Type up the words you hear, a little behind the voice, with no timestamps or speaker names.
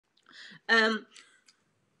Um,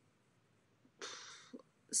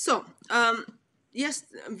 yes,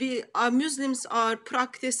 we Muslims are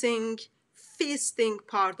practicing feasting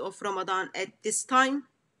part of Ramadan at this time.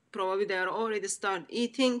 Probably they are already start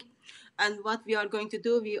eating. And what we are going to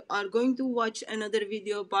do, we are going to watch another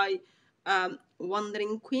video by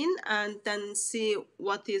Wandering Quinn, and then see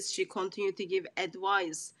what is she continue to give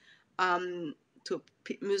advice to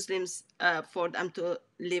Muslims for them to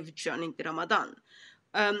live during the Ramadan.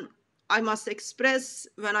 I must express,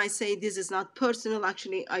 when I say this is not personal,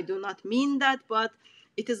 actually I do not mean that, but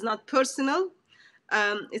it is not personal.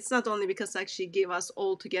 It's not only because actually gave us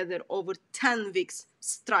all together over 10 weeks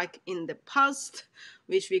strike in the past,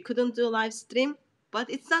 which we couldn't do live stream, but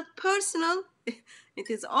it's not personal. It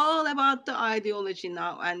is all about the ideology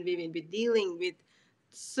now, and we will be dealing with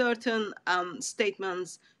certain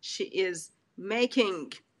statements she is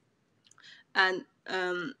making. And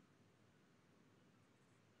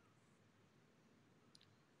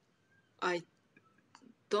I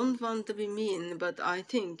don't want to be mean, but I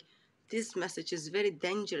think this message is very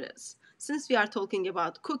dangerous. Since we are talking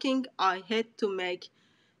about cooking, I had to make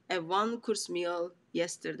a one-course meal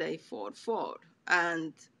yesterday for 4.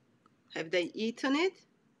 And have they eaten it?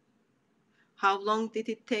 How long did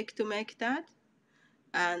it take to make that?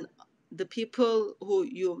 And the people who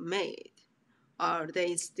you made, are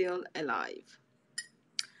they still alive?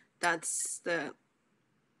 That's the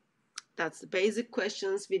basic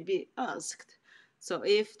questions will be asked. So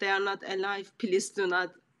if they are not alive, please do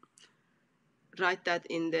not write that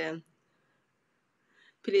in the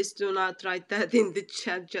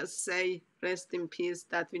chat. Just say rest in peace.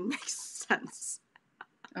 That will make sense.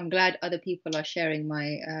 I'm glad other people are sharing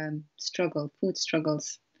my food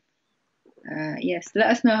struggles. Yes,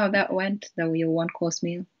 let us know how that went, your one-course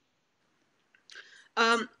meal.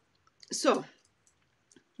 So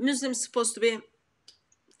Muslims supposed to be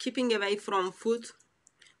keeping away from food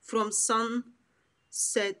from sunrise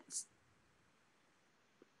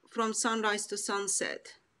to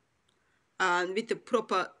sunset, and with the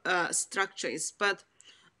proper structures. But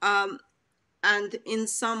and in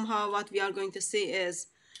somehow what we are going to see is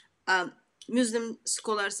Muslim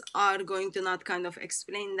scholars are going to not kind of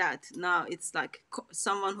explain that. Now it's like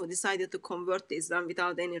someone who decided to convert to Islam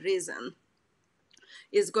without any reason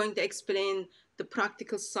is going to explain the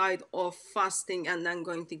practical side of fasting, and then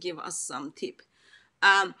going to give us some tip.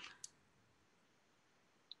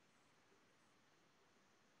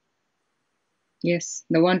 Yes,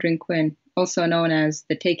 the Wandering Quinn, also known as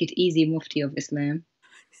the Take It Easy Mufti of Islam.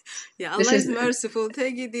 Yeah, Allah is merciful.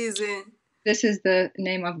 Take it easy. This is the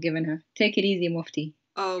name I've given her. Take it easy, Mufti.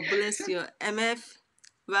 Oh, bless you. MF,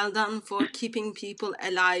 well done for keeping people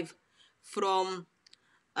alive from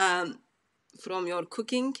your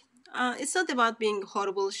cooking. It's not about being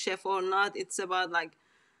horrible chef or not. It's about like,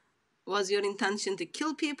 was your intention to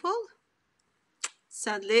kill people?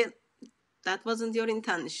 Sadly, that wasn't your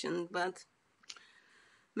intention, but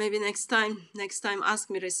maybe next time ask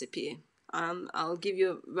me recipe. I'll give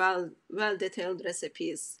you well detailed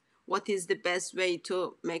recipes. What is the best way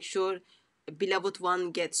to make sure a beloved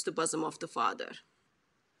one gets to bosom of the Father?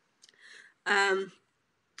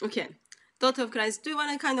 Okay, daughter of Christ, do you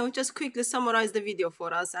want to kind of just quickly summarize the video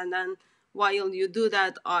for us, and then while you do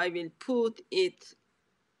that, I will put it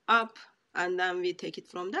up, and then we take it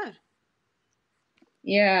from there.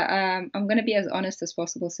 Yeah, I'm gonna be as honest as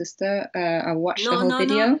possible, sister. I watched the whole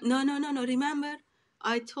video. No. Remember,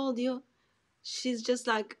 I told you, she's just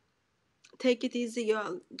like, take it easy.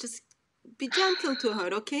 You just be gentle to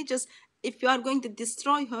her, okay? Just if you are going to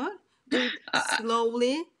destroy her, do it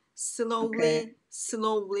slowly, okay.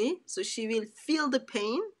 Slowly, so she will feel the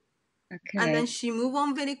pain, okay. And then she move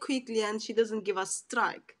on very quickly, and she doesn't give a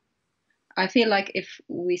strike. I feel like if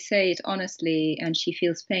we say it honestly and she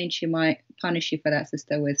feels pain, she might punish you for that,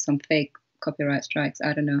 sister, with some fake copyright strikes.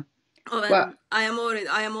 I don't know. Oh, well, I am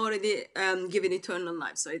already given eternal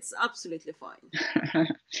life, so it's absolutely fine.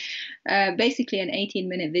 Basically, an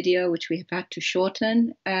 18-minute video, which we have had to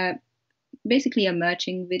shorten. Basically, a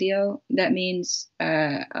merching video. That means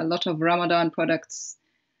a lot of Ramadan products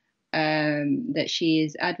that she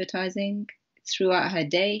is advertising. Throughout her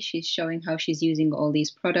day, she's showing how she's using all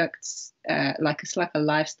these products, like it's like a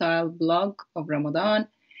lifestyle blog of Ramadan,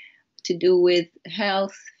 to do with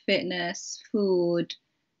health, fitness, food,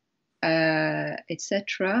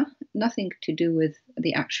 etc. Nothing to do with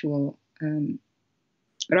the actual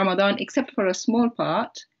Ramadan, except for a small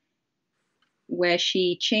part where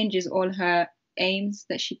she changes all her aims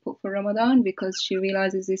that she put for Ramadan because she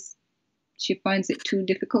realizes she finds it too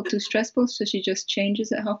difficult, too stressful, so she just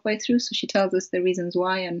changes it halfway through. So she tells us the reasons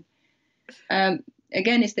why. And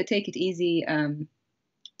again, it's the take it easy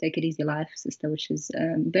take it easy life, sister, which is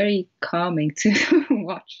very calming to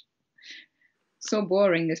watch. So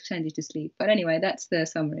boring, it's send you to sleep. But anyway, that's the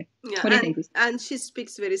summary. Yeah, What do you think? and she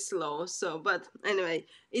speaks very slow. So, but anyway,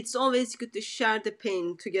 it's always good to share the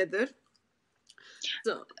pain together.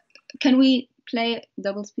 So, can we play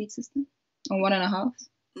double speed system on 1.5?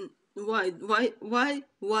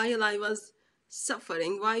 While I was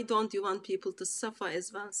suffering, why don't you want people to suffer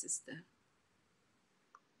as well, sister?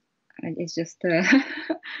 And it's just a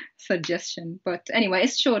suggestion, but anyway,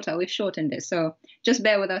 it's shorter. We've shortened it, so just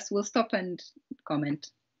bear with us. We'll stop and comment.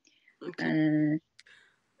 Okay.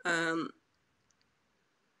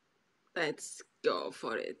 Let's go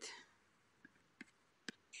for it.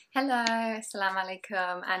 Hello, assalamu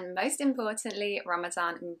alaikum, and most importantly,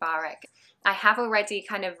 Ramadan Mubarak. I have already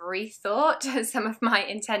kind of rethought some of my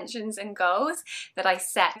intentions and goals that I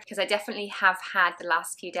set, because I definitely have had the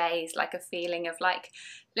last few days like a feeling of like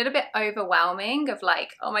a little bit overwhelming of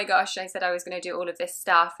like, oh my gosh, I said I was going to do all of this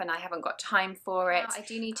stuff and I haven't got time for it. I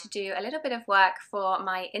do need to do a little bit of work for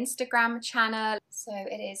my Instagram channel. So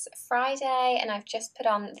it is Friday and I've just put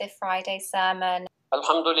on the Friday sermon.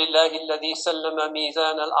 الحمد لله الذي سلم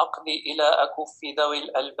ميزان العقل إلى أكف ذوي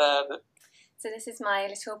الألباب. So this is my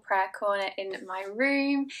little prayer corner in my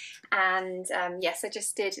room, and yes, I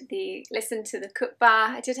just did listen to the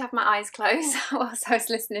khutbah. I did have my eyes closed whilst I was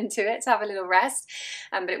listening to it to have a little rest,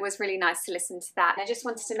 but it was really nice to listen to that. And I just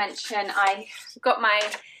wanted to mention I got my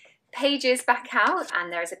pages back out,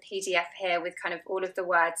 and there is a PDF here with kind of all of the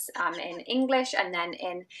words in English and then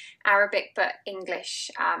in Arabic, but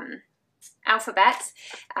English alphabet.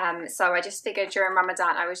 So I just figured during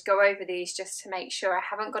Ramadan I would go over these just to make sure I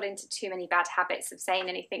haven't got into too many bad habits of saying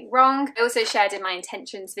anything wrong. I also shared in my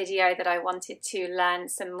intentions video that I wanted to learn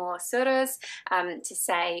some more surahs to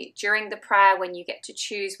say during the prayer when you get to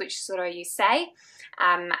choose which surah you say.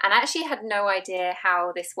 And I actually had no idea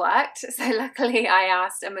how this worked, so luckily I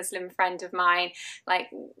asked a Muslim friend of mine, like,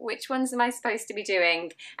 which ones am I supposed to be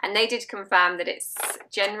doing? And they did confirm that it's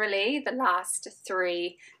generally the last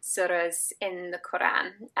 3 surahs in the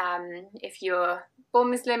Quran. If you're born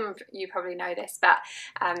Muslim, you probably know this, but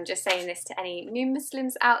just saying this to any new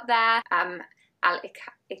Muslims out there,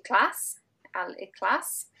 Al-Ikhlas,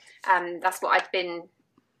 that's what I've been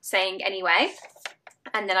saying anyway.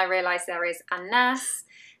 And then I realised there is An-Nas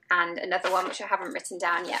and another one which I haven't written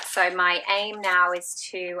down yet. So my aim now is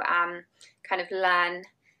to kind of learn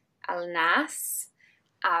Al-Nas.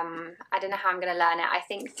 I don't know how I'm going to learn it. I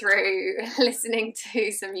think through listening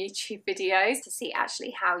to some YouTube videos to see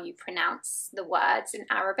actually how you pronounce the words in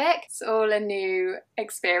Arabic. It's all a new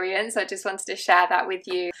experience. I just wanted to share that with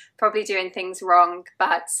you. Probably doing things wrong,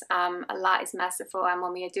 but Allah is merciful, and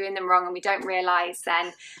when we are doing them wrong and we don't realise,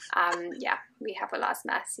 then yeah, we have Allah's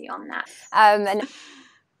mercy on that.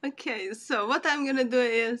 Okay, so what I'm going to do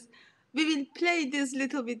is we will play this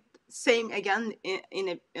little bit same again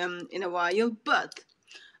in a while, but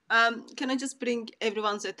can I just bring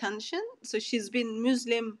everyone's attention? So she's been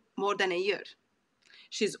Muslim more than a year.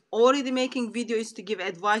 She's already making videos to give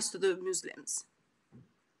advice to the Muslims.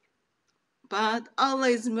 But Allah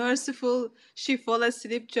is merciful. She fell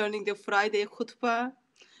asleep during the Friday khutbah.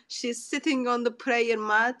 She's sitting on the prayer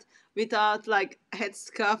mat without like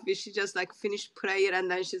headscarf. She just like finished prayer,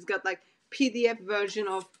 and then she's got like PDF version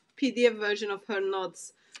of her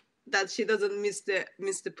notes, that she doesn't miss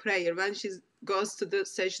the prayer. When she goes to the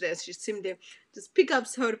sajda, she simply just picks up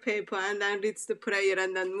her paper and then reads the prayer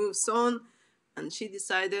and then moves on. And she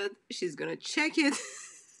decided she's gonna check it.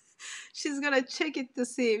 She's gonna check it to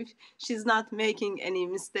see if she's not making any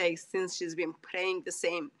mistakes, since she's been praying the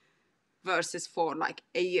same verses for like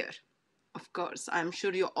a year. Of course, I'm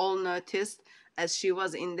sure you all noticed as she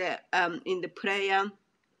was in the prayer,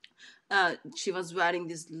 she was wearing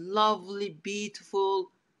this lovely,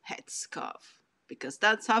 beautiful headscarf, because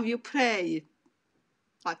that's how you pray,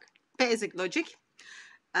 like basic logic.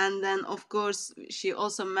 And then of course she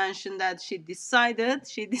also mentioned that she decided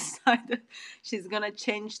she's gonna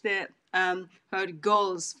change her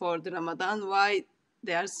goals for the Ramadan. Why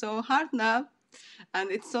they are so hard now, and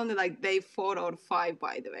it's only like day 4 or 5,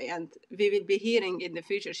 by the way, and we will be hearing in the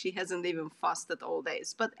future she hasn't even fasted all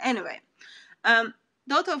days. But anyway,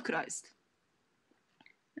 daughter of Christ,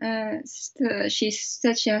 she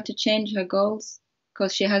said she had to change her goals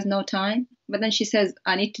because she has no time, but then she says,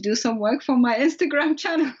 I need to do some work for my Instagram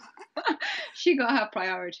channel. She got her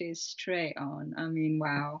priorities straight on. I mean,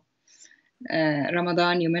 wow.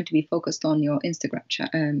 Ramadan, you're meant to be focused on your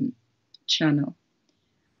Instagram channel.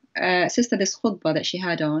 Sister, this khutbah that she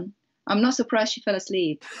had on, I'm not surprised she fell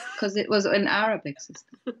asleep because it was in Arabic,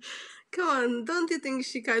 sister. Come on, don't you think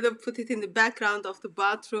she kind of put it in the background of the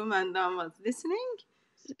bathroom and was listening?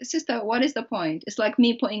 Sister, what is the point? It's like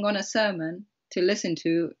me putting on a sermon to listen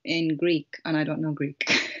to in Greek, and I don't know Greek.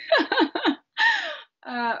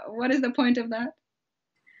 What is the point of that?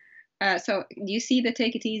 So you see the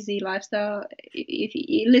take it easy lifestyle. If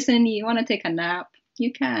you listen, you want to take a nap,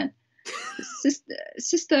 you can.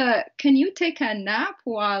 Sister, can you take a nap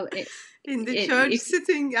while in the church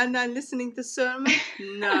sitting and then listening to sermon?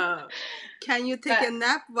 No. Can you take a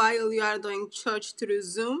nap while you are doing church through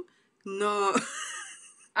Zoom? No.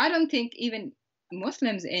 I don't think even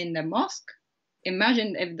Muslims in the mosque.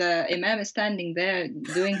 Imagine if the imam is standing there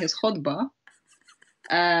doing his khutbah,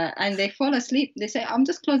 and they fall asleep. They say, "I'm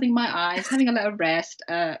just closing my eyes, having a little rest."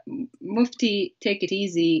 Mufti, take it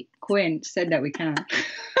easy. Quinn said that we can.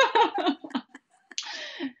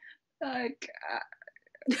 Like,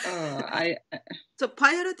 So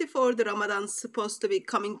priority for the Ramadan is supposed to be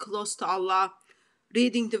coming close to Allah,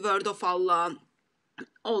 reading the word of Allah,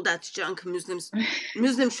 all that junk. Muslims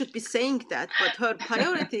should be saying that, but her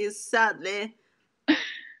priority is sadly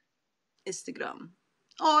Instagram.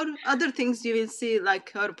 Or other things you will see,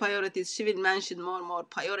 like her priorities, she will mention more and more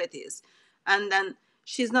priorities. And then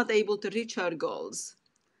she's not able to reach her goals.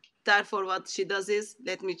 Therefore, what she does is,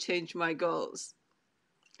 let me change my goals.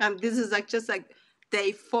 And this is like just like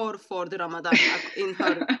day 4 for the Ramadan in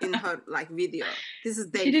her like video. This is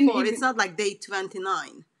day 4. It's not like day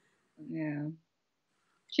 29. Yeah.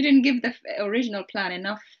 She didn't give the original plan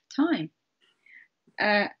enough time.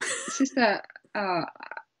 Sister,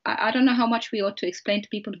 I don't know how much we ought to explain to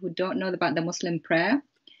people who don't know about the Muslim prayer.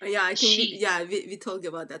 Yeah, I think we talked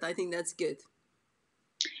about that. I think that's good.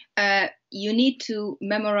 You need to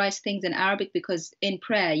memorize things in Arabic, because in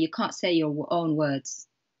prayer you can't say your own words.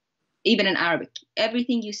 Even in Arabic,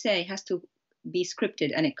 everything you say has to be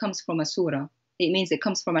scripted, and it comes from a surah. It means it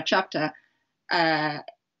comes from a chapter, and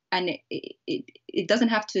it doesn't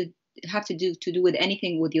have to do with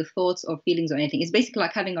anything with your thoughts or feelings or anything. It's basically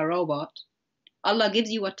like having a robot. Allah gives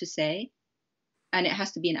you what to say, and it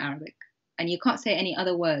has to be in Arabic, and you can't say any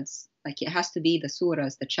other words. Like, it has to be the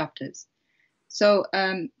surahs, the chapters. So,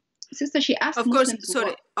 sister, she asked. Of course,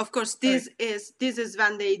 this is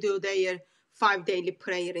when they do their 5 daily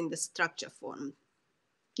prayer in the structure form.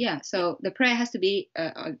 Yeah, so the prayer has to be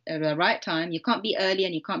at the right time. You can't be early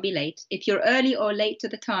and you can't be late. If you're early or late to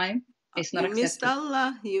the time, it's not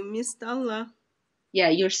accepted. You missed Allah. Yeah,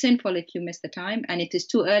 you're sinful if you miss the time, and it is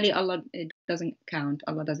too early. Allah, it doesn't count.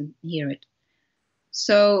 Allah doesn't hear it.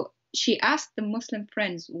 So she asked the Muslim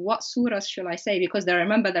friends, what surahs shall I say? Because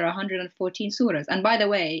remember, there are 114 surahs. And by the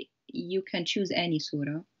way, you can choose any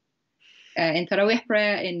surah. In Taraweeh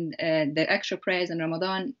prayer, in the extra prayers in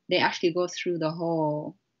Ramadan, they actually go through the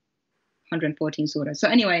whole 114 surahs. So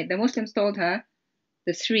anyway, the Muslims told her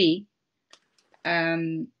the 3.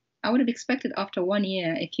 I would have expected after 1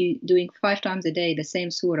 year, if you're doing 5 times a day the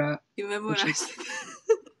same surah, you memorized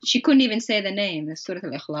she couldn't even say the name, the Surah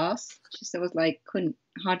Al-Ikhlas. She was like, couldn't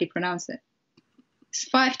hardly pronounce it. It's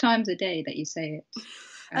 5 times a day that you say it.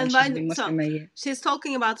 And she's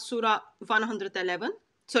talking about Surah 111.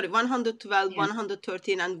 Sorry, 112,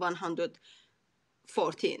 113, and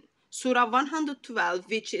 114. Surah 112,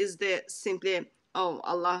 which is the simply,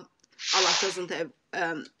 Allah doesn't have,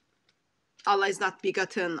 Allah is not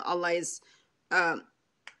begotten, Allah is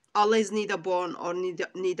neither born or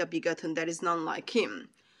neither begotten, there is none like him.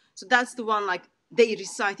 So that's the one like they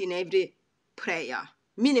recite in every prayer,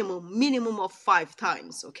 minimum of 5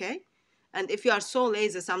 times, okay? And if you are so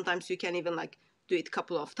lazy, sometimes you can even like do it a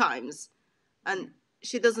couple of times. And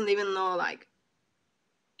she doesn't even know, like,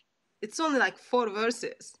 it's only like 4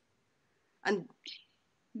 verses. And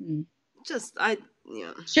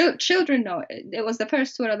children know. It was the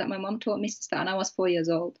first surah that my mom taught me, sister, and I was 4 years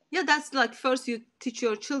old. Yeah, that's like first you teach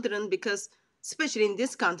your children, because especially in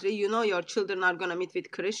this country, you know your children are going to meet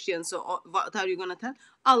with Christians. So what are you going to tell?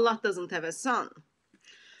 Allah doesn't have a son.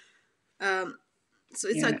 So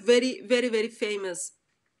it's like very, very, very famous.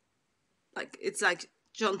 Like, it's like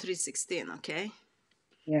John 3:16, okay?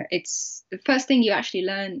 Yeah, it's the first thing you actually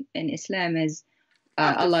learn in Islam is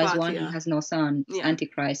Allah is one, He has no son,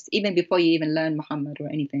 Antichrist, even before you even learn Muhammad or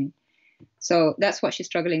anything. So that's what she's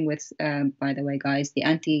struggling with, by the way, guys, the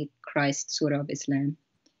Antichrist Surah of Islam.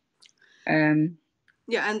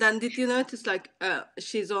 Yeah, and then did you notice, like,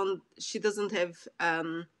 she doesn't have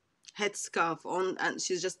headscarf on, and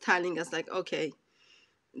she's just telling us, like, okay,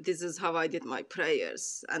 this is how I did my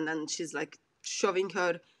prayers. And then she's like showing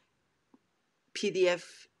her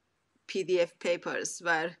PDF papers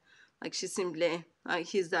where, like, she simply, like,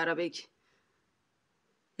 he's the Arabic,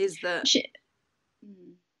 she's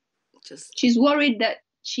worried that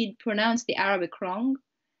she'd pronounced the Arabic wrong.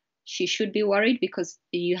 she should be worried, because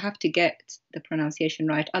you have to get the pronunciation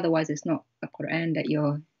right. Otherwise, it's not a Quran that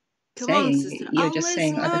you're Come on, saying. sister. You're Allah just is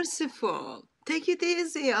saying other. merciful. Take it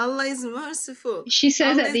easy. Allah is merciful. She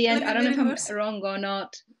says Allah at is the gonna end, be I don't know very if I'm merciful. wrong or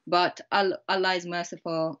not, but Allah is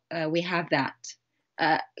merciful. We have that.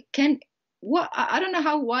 I don't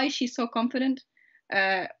know why she's so confident.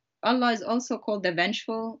 Allah is also called the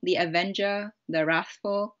vengeful, the avenger, the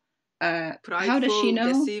wrathful. How does she Prideful,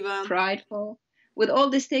 know? deceiver. Prideful. With all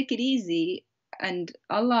this, take it easy. And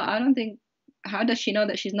Allah, I don't think, how does she know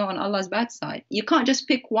that she's not on Allah's bad side? You can't just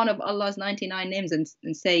pick one of Allah's 99 names and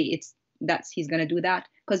say he's going to do that,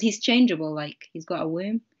 because he's changeable. Like, he's got a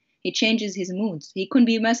womb. He changes his moods. He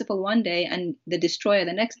couldn't be merciful one day and the destroyer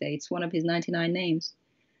the next day. It's one of his 99 names.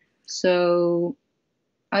 So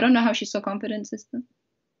I don't know how she's so confident, sister.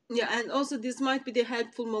 Yeah, and also this might be the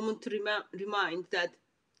helpful moment to remind that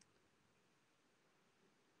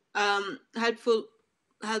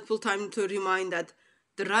helpful time to remind that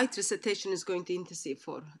the right recitation is going to intercede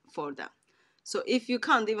for them. So if you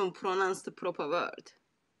can't even pronounce the proper word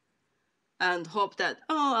and hope that,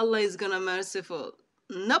 oh, Allah is gonna merciful.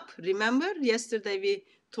 Nope. Remember yesterday we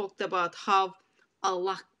talked about how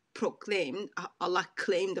Allah claimed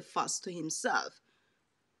the fast to himself.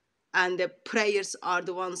 And the prayers are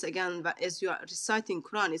the ones, again, as you are reciting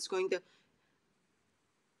Quran,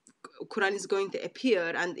 Quran is going to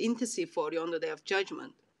appear and intercede for you on the day of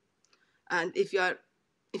judgment. And if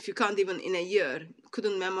you can't even in a year,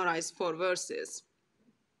 couldn't memorize 4 verses,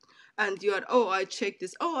 and you are, oh, I checked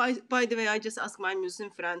this, by the way, I just asked my Muslim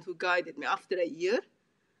friend who guided me after a year.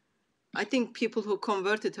 I think people who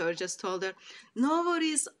converted her just told her, no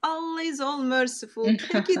worries, Allah is all merciful,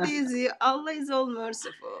 take it easy, Allah is all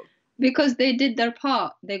merciful. Because they did their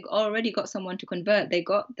part. They already got someone to convert. They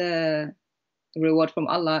got the reward from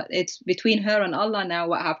Allah. It's between her and Allah now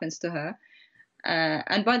what happens to her.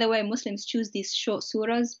 And by the way, Muslims choose these short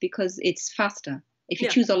surahs because it's faster. If you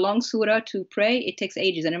choose a long surah to pray, it takes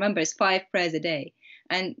ages. And remember, it's 5 prayers a day.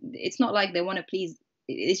 And it's not like they want to please.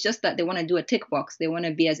 It's just that they want to do a tick box. They want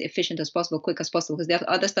to be as efficient as possible, quick as possible, because they have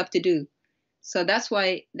other stuff to do. So that's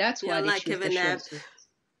why they like choose have the a nap. short surahs.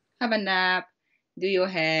 Have a nap, do your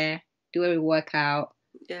hair, do a workout.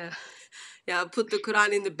 Yeah, put the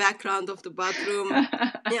Quran in the background of the bathroom.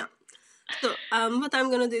 Yeah. So what I'm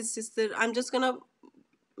gonna do is, sister, I'm just gonna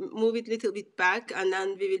move it a little bit back, and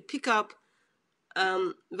then we will pick up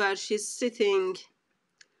where she's sitting,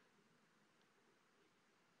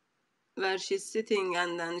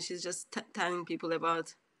 and then she's just telling people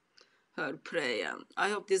about her prayer. I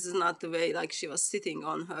hope this is not the way like she was sitting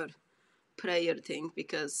on her prayer thing,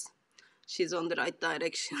 because she's on the right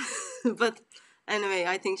direction. But anyway,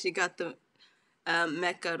 I think she got the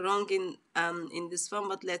Mecca wrong in this one,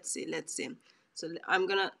 but let's see. So I'm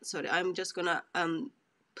just gonna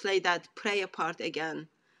play that prayer part again,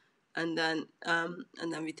 and then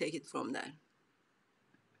we take it from there.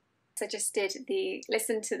 I just did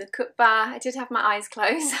listen to the khutbah. I did have my eyes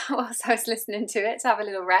closed whilst I was listening to it to have a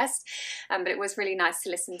little rest, but it was really nice to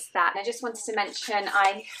listen to that. And I just wanted to mention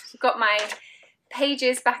I got my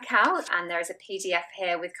pages back out, and there is a PDF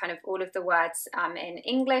here with kind of all of the words in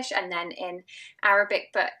English and then in Arabic,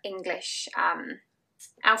 but English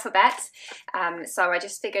alphabet. So I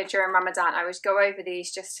just figured during Ramadan I would go over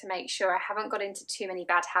these just to make sure I haven't got into too many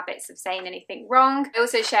bad habits of saying anything wrong. I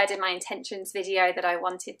also shared in my intentions video that I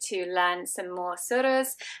wanted to learn some more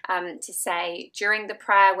surahs to say during the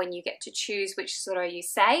prayer when you get to choose which surah you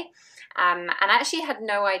say. And I actually had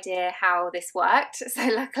no idea how this worked, so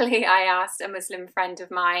luckily I asked a Muslim friend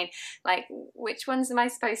of mine, like, which ones am I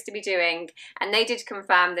supposed to be doing? And they did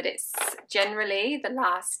confirm that it's generally the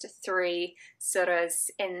last 3 surahs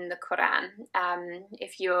in the Quran.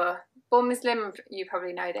 If you're born Muslim, you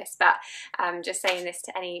probably know this, but just saying this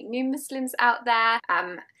to any new Muslims out there,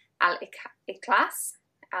 Al-Ikhlas,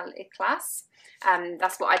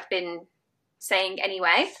 that's what I've been saying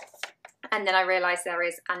anyway. And then I realised there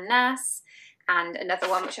is An-Nas and another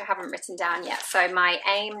one which I haven't written down yet. So my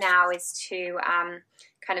aim now is to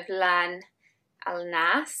kind of learn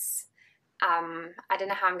Al-Nas. I don't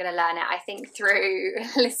know how I'm going to learn it. I think through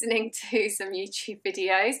listening to some YouTube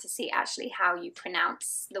videos to see actually how you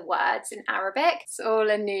pronounce the words in Arabic. It's all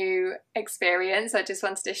a new experience. I just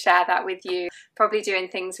wanted to share that with you. Probably doing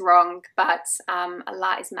things wrong, but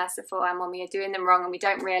Allah is merciful, and when we are doing them wrong and we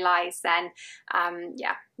don't realise, then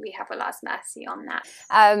yeah, we have Allah's mercy on that.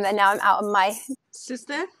 And now I'm out on my...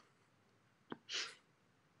 Sister,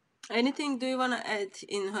 anything do you want to add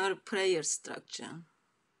in her prayer structure?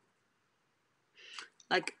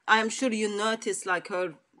 Like, I'm sure you notice like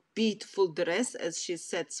her beautiful dress as she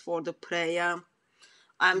sets for the prayer.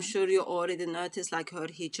 I'm sure you already noticed like her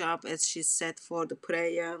hijab as she said for the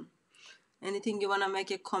prayer. Anything you want to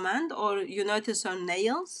make a comment, or you notice her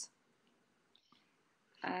nails?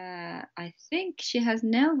 I think she has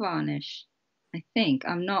nail varnish. I think.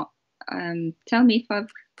 I'm not. Tell me if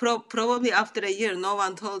I've. Probably after a year, no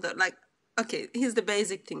one told her. Like, okay, here's the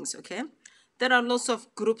basic things, okay? There are lots of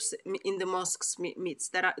groups in the mosques meets.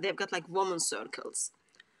 They've got like women circles.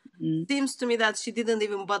 Seems to me that she didn't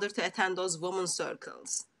even bother to attend those women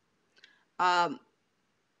circles.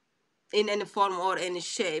 In any form or any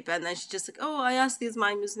shape, and then she just like, oh, I asked this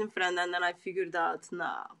my Muslim friend, and then I figured out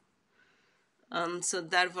no. So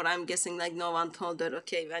therefore, I'm guessing like no one told her,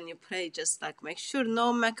 okay, when you pray, just like make sure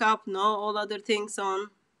no makeup, no all other things on.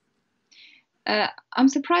 I'm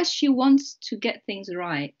surprised she wants to get things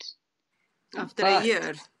right. After a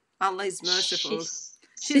year, Allah is merciful. She's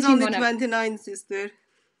sitting only on 29, sister.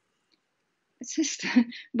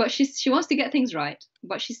 But she wants to get things right.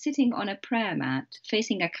 But she's sitting on a prayer mat,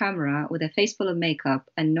 facing a camera with a face full of makeup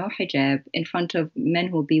and no hijab in front of men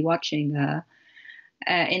who'll be watching her.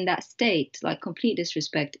 In that state, like complete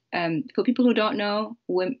disrespect. For people who don't know,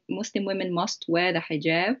 Muslim women must wear the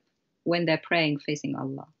hijab when they're praying facing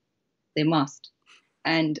Allah. They must.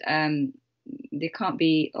 And they can't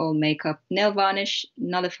be all makeup. Nail varnish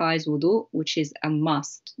nullifies wudu, which is a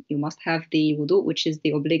must. You must have the wudu, which is the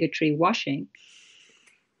obligatory washing.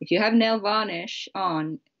 If you have nail varnish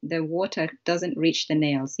on, the water doesn't reach the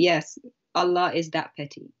nails. Yes, Allah is that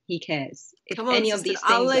petty. He cares. If any of these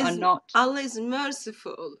things are not... Allah is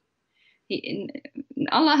merciful.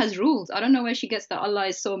 Allah has rules. I don't know where she gets that Allah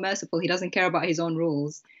is so merciful. He doesn't care about his own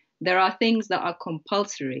rules. There are things that are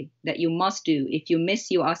compulsory that you must do. If you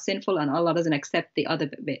miss, you are sinful, and Allah doesn't accept the other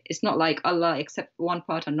bit. It's not like Allah accepts one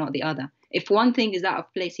part and not the other. If one thing is out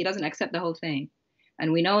of place, He doesn't accept the whole thing.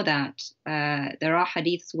 And we know that there are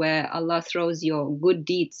hadiths where Allah throws your good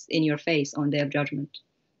deeds in your face on Day of Judgment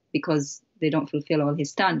because they don't fulfill all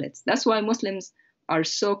His standards. That's why Muslims are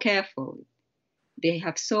so careful. They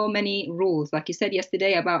have so many rules. Like you said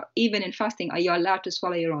yesterday about even in fasting, are you allowed to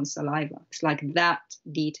swallow your own saliva? It's like that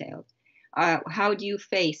detailed. How do you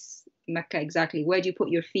face Mecca exactly? Where do you put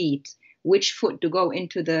your feet? Which foot to go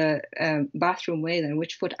into the bathroom with and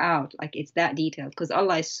which foot out? Like it's that detailed because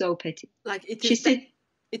Allah is so petty. Like it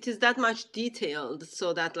is that much detailed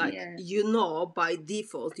so that like you know by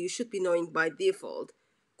default, you should be knowing by default,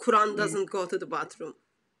 Quran doesn't go to the bathroom.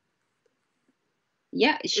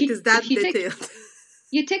 Yeah, it is that detailed.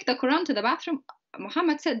 You take the Quran to the bathroom.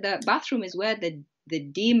 Muhammad said the bathroom is where the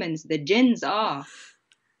demons, the jinns are.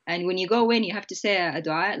 And when you go in, you have to say a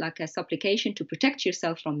dua, like a supplication to protect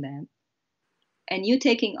yourself from them. And you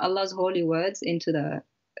taking Allah's holy words into the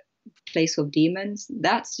place of demons,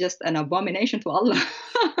 that's just an abomination to Allah.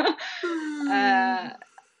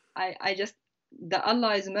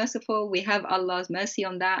 Allah is merciful. We have Allah's mercy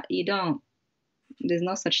on that. You don't. There's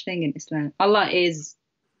no such thing in Islam. Allah is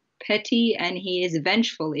petty and He is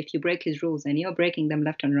vengeful if you break His rules, and you're breaking them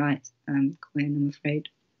left and right. Quinn, I'm afraid.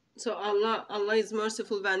 So Allah is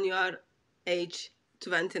merciful when you are age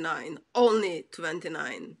 29, only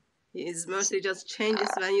 29. His mercy just changes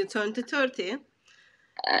when you turn to 30.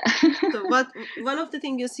 So one of the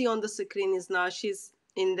things you see on the screen is now she's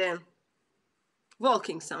in the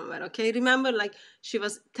walking somewhere, okay? Remember, like she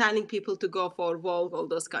was telling people to go for a walk, all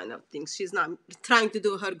those kind of things. She's not trying to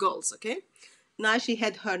do her goals, okay? Now she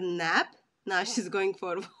had her nap. Now she's going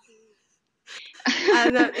for a walk.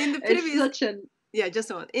 And in the previous,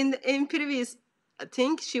 just a moment. In previous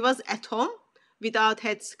thing, she was at home without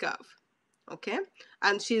headscarf, okay?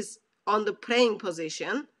 And she's on the praying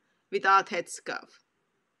position without headscarf.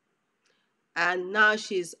 And now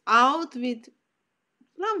she's out with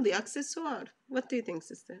lovely accessoire. What do you think,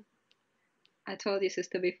 sister? I told you,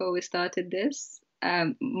 sister, before we started this,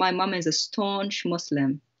 my mom is a staunch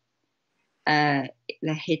Muslim. The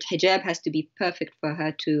hijab has to be perfect for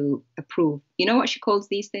her to approve. You know what she calls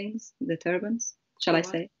these things? The turbans? Shall I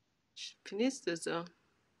say? Please do so.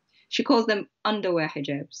 She calls them underwear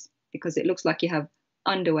hijabs because it looks like you have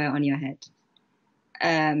underwear on your head.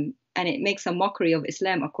 And it makes a mockery of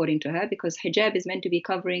Islam, according to her, because hijab is meant to be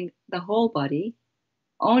covering the whole body,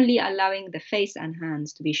 only allowing the face and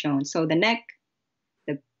hands to be shown. So the neck,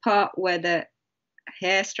 the part where the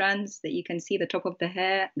hair strands that you can see the top of the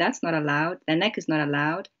hair, that's not allowed. The neck is not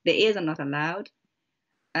allowed. The ears are not allowed.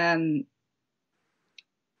 And,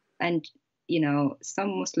 you know,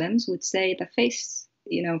 some Muslims would say the face,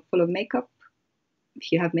 you know, full of makeup.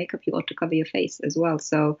 If you have makeup, you ought to cover your face as well.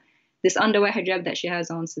 So this underwear hijab that she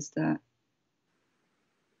has on, sister,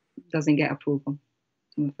 doesn't get approval,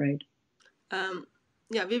 I'm afraid.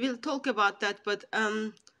 Yeah, we will talk about that. But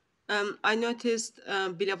I noticed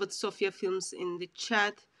beloved Sophia Films in the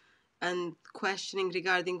chat and questioning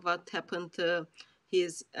regarding what happened to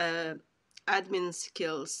his admin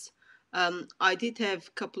skills. I did have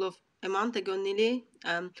a month ago nearly,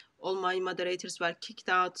 all my moderators were kicked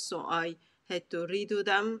out, so I had to redo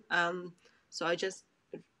them. So I just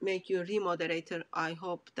make you remoderator. I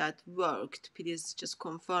hope that worked. Please just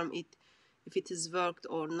confirm it if it is worked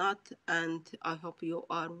or not, and I hope you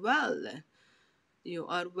are well. You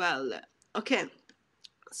are well. Okay,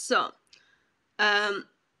 so now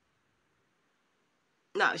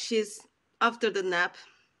she's after the nap,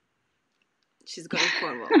 she's going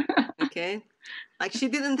for a walk. Okay, like she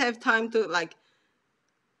didn't have time to like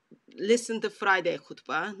listen to Friday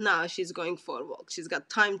khutbah. Now she's going for a walk. She's got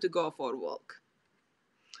time to go for a walk.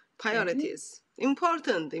 Priorities.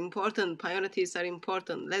 Important. Priorities are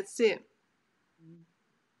important. Let's see.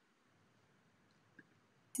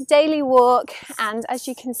 Daily walk, and as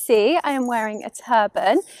you can see, I am wearing a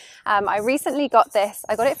turban. I recently got this.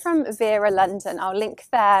 I got it from Vera London. I'll link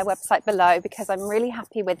their website below because I'm really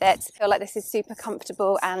happy with it. I feel like this is super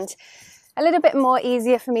comfortable and a little bit more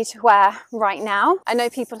easier for me to wear right now. I know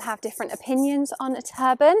people have different opinions on a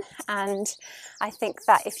turban, and I think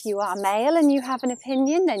that if you are male and you have an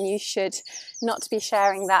opinion, then you should not be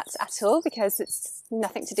sharing that at all because it's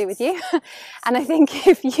nothing to do with you. And I think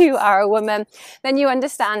if you are a woman, then you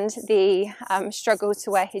understand the struggle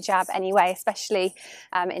to wear hijab anyway, especially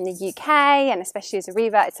in the UK, and especially as a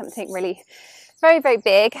revert, it's something really very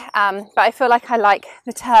big, but I feel like I like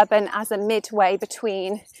the turban as a midway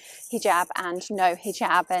between hijab and no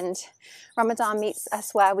hijab, and Ramadan meets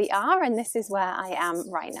us where we are, and this is where I am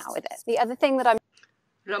right now with it. The other thing that I'm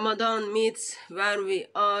Ramadan meets where we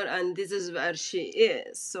are, and this is where she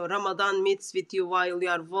is. So Ramadan meets with you while you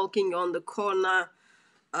are walking on the corner,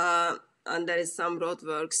 and there is some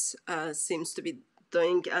roadworks seems to be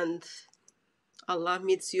doing, and Allah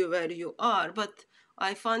meets you where you are. But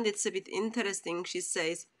I find it's a bit interesting. She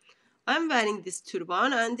says, I'm wearing this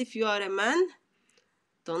turban, and if you are a man,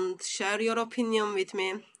 don't share your opinion with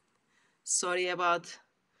me. Sorry about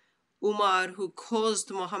Umar, who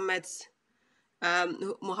caused Muhammad and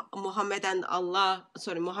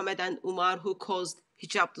Umar, who caused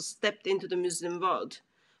hijab to step into the Muslim world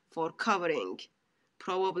for covering.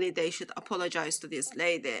 Probably they should apologize to this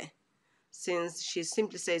lady, since she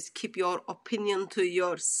simply says, keep your opinion to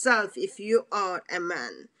yourself if you are a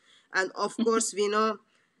man. And of course, we know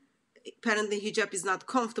apparently hijab is not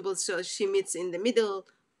comfortable, so she meets in the middle.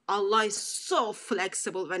 Allah is so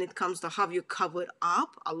flexible when it comes to how you cover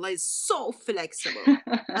up. Allah is so flexible.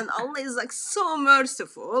 And Allah is like so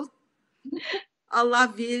merciful.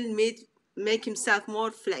 Allah will make himself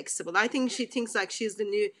more flexible. I think she thinks like she's the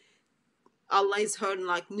new, Allah is her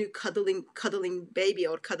like new cuddling baby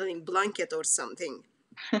or cuddling blanket or something.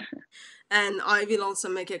 And I will also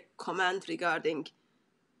make a comment regarding,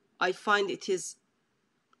 I find it is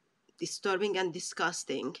disturbing and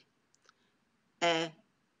disgusting. A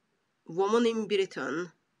woman in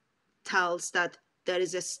Britain tells that there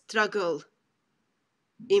is a struggle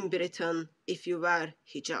in Britain if you wear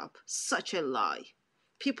hijab. Such a lie.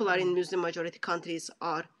 People are in Muslim majority countries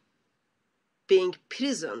are being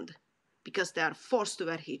imprisoned because they are forced to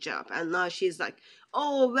wear hijab. And now she's like,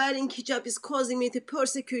 oh, wearing hijab is causing me to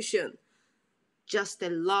persecution. Just a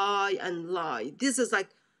lie and lie. This is like,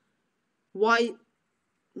 why?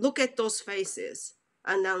 Look at those faces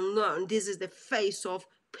and then learn this is the face of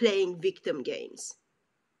playing victim games.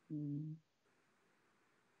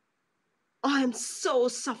 I am so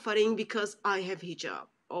suffering because I have hijab.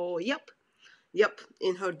 Oh, yep,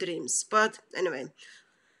 in her dreams. But anyway,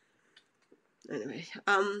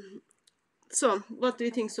 so what do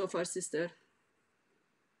you think so far, sister?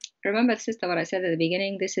 Remember, sister, what I said at the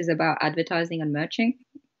beginning? This is about advertising and merching.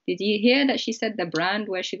 Did you hear that she said the brand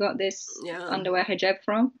where she got this underwear hijab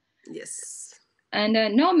from? Yes. And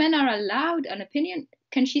no men are allowed an opinion.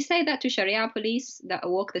 Can she say that to Sharia police that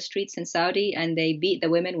walk the streets in Saudi and they beat the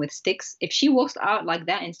women with sticks? If she walks out like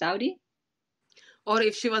that in Saudi? Or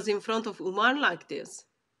if she was in front of Umar like this?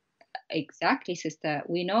 Exactly, sister.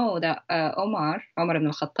 We know that Umar ibn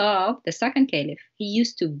al-Khattab, the second caliph, he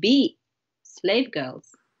used to beat slave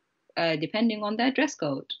girls depending on their dress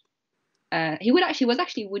code. He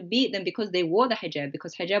would beat them because they wore the hijab,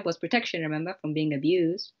 because hijab was protection, remember, from being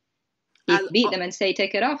abused. He'd beat them and say,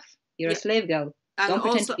 take it off. You're a slave girl. And don't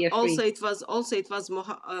pretend to be free. Also it was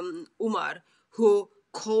Umar who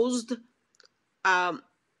caused,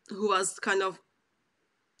 who was kind of,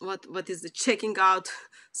 what is the checking out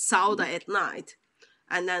Sauda at night,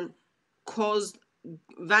 and then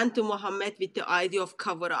went to Muhammad with the idea of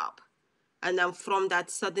cover up. And then from that,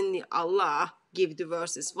 suddenly Allah give the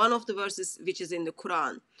verses. One of the verses which is in the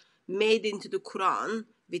Quran, made into the Quran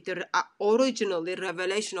with the originally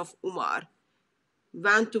revelation of Umar,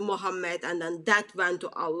 went to Muhammad, and then that went to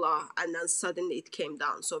Allah, and then suddenly it came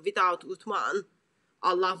down. So without Uthman,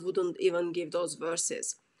 Allah wouldn't even give those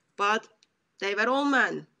verses. But they were all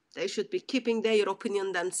men. They should be keeping their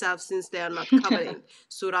opinion themselves, since they are not covering.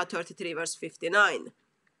 Surah 33 verse 59.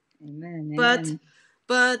 Amen.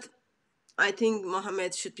 But I think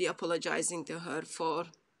Muhammad should be apologizing to her for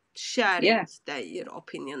sharing Yeah. their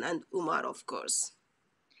opinion, and Umar, of course.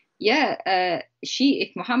 Yeah,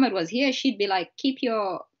 if Muhammad was here, she'd be like, keep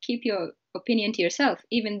your opinion to yourself.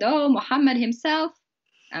 Even though Muhammad himself,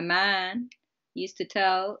 a man, used to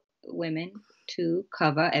tell women to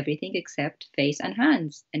cover everything except face and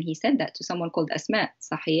hands. And he said that to someone called Asma,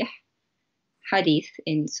 Sahih Hadith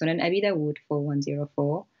in Sunan Abi Dawood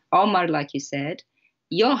 4104. Omar, like you said,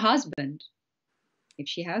 your husband, if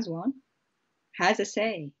she has one, has a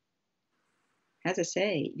say. Has a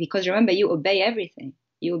say. Because remember, you obey everything.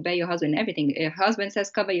 You obey your husband in everything. If husband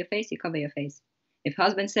says cover your face, you cover your face. If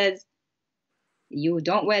husband says you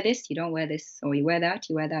don't wear this, you don't wear this, or you wear that,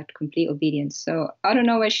 you wear that. Complete obedience. So I don't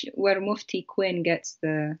know where Mufti Quinn gets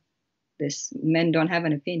this men don't have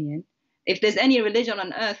an opinion. If there's any religion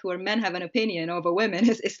on earth where men have an opinion over women,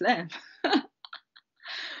 it's Islam.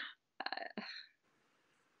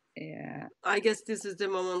 Yeah. I guess this is the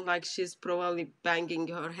moment, like, she's probably banging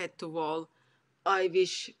her head to wall. I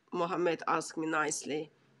wish Muhammad asked me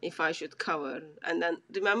nicely if I should cover. And then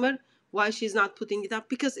remember why she's not putting it up?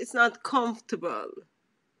 Because it's not comfortable.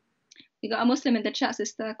 We got a Muslim in the chat,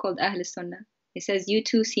 sister, called Ahl Sunnah. He says, you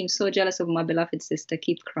two seem so jealous of my beloved sister.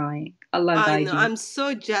 Keep crying. Allah guide you. I'm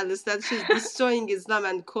so jealous that she's destroying Islam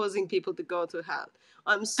and causing people to go to hell.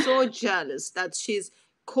 I'm so jealous that she's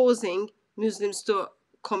causing Muslims to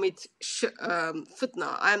commit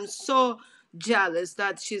fitna. I'm so jealous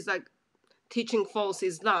that she's like teaching false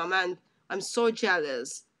Islam, and I'm so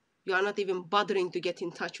jealous you are not even bothering to get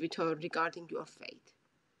in touch with her regarding your faith.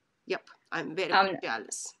 Yep, I'm very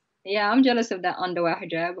jealous. Yeah, I'm jealous of that underwear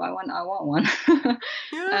hijab. I want one.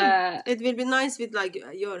 Yeah, it will be nice with like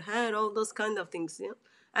your hair, all those kind of things. Yeah,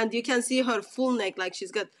 and you can see her full neck, like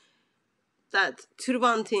she's got that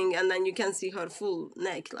turban thing, and then you can see her full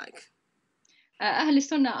neck, like. Ahl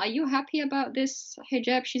Sunnah, are you happy about this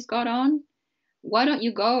hijab she's got on? Why don't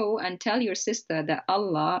you go and tell your sister that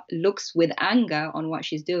Allah looks with anger on what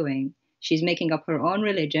she's doing? She's making up her own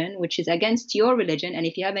religion, which is against your religion. And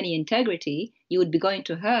if you have any integrity, you would be going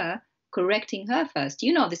to her, correcting her first.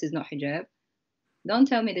 You know this is not hijab. Don't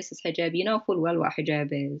tell me this is hijab. You know full well what hijab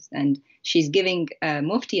is. And she's giving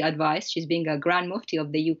mufti advice. She's being a grand mufti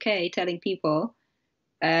of the UK, telling people,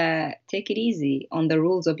 take it easy on the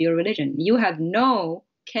rules of your religion. You have no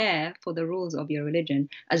care for the rules of your religion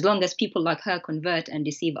as long as people like her convert and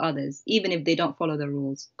deceive others, even if they don't follow the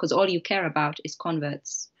rules, because all you care about is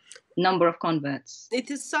converts, number of converts.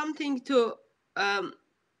 It is something to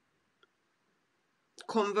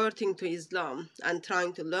converting to Islam and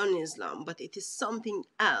trying to learn Islam, but it is something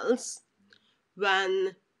else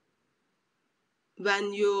when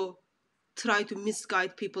you try to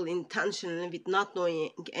misguide people intentionally with not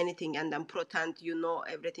knowing anything and then pretend you know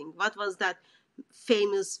everything. What was that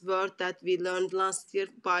famous word that we learned last year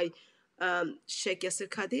by Sheikh Yasir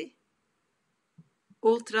Qadi?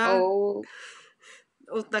 Ultra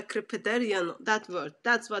crepidarian, that word.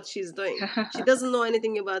 That's what she's doing. She doesn't know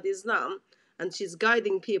anything about Islam, and she's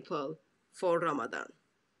guiding people for Ramadan.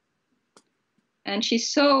 And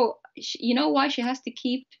she's you know why she has to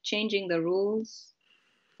keep changing the rules?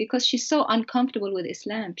 Because she's so uncomfortable with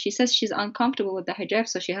Islam. She says she's uncomfortable with the hijab,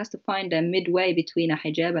 so she has to find a midway between a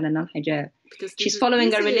hijab and a non-hijab. She's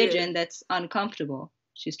following a religion that's uncomfortable.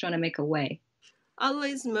 She's trying to make a way. Allah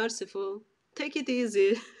is merciful. Take it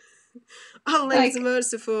easy. Allah is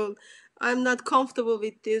merciful. I'm not comfortable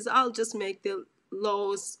with this. I'll just make the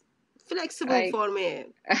laws flexible for me.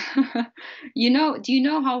 Do you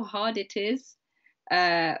know how hard it is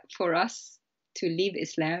for us to leave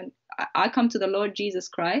Islam? I come to the Lord Jesus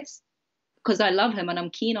Christ because I love him and I'm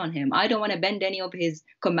keen on him. I don't want to bend any of his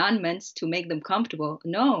commandments to make them comfortable.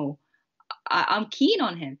 No, I'm keen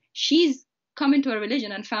on him. She's come into a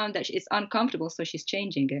religion and found that it's uncomfortable, so she's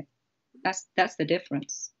changing it. That's the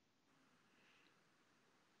difference.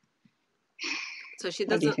 So she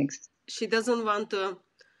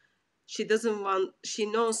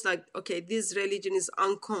knows like, okay, this religion is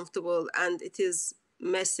uncomfortable and it is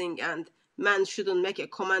messing, and men shouldn't make a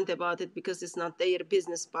comment about it because it's not their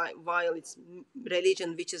business, while it's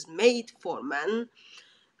religion which is made for men.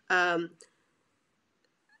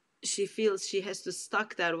 she feels she has to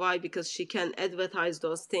stuck there. Why? Because she can advertise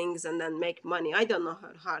those things and then make money. I don't know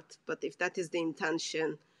her heart, but if that is the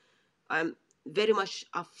intention, I'm very much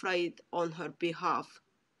afraid on her behalf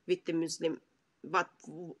with the Muslim, but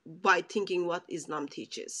by thinking what Islam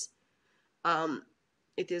teaches.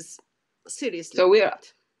 It is seriously.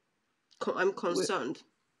 So I'm concerned.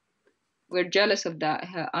 We're jealous of that,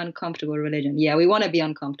 her uncomfortable religion. Yeah, we want to be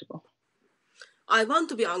uncomfortable. I want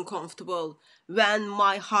to be uncomfortable when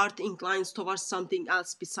my heart inclines towards something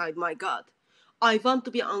else beside my God. I want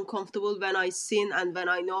to be uncomfortable when I sin and when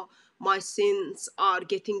I know my sins are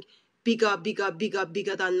getting bigger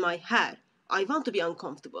than my hair. I want to be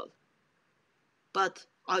uncomfortable. But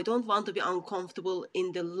I don't want to be uncomfortable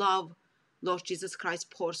in the love Lord Jesus Christ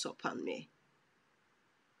pours upon me,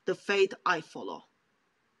 the faith I follow.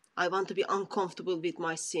 I want to be uncomfortable with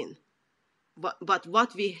my sin. But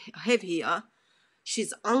what we have here,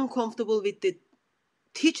 she's uncomfortable with the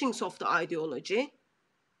teachings of the ideology,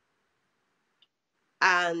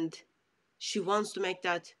 and she wants to make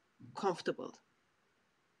that comfortable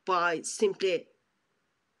by simply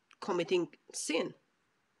committing sin.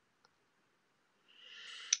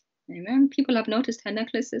 Amen. People have noticed her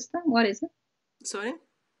necklace, sister. What is it? Sorry?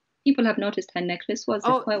 People have noticed her necklace. What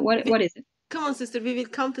is it? Come on, sister, we will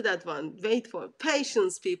come to that one. Wait for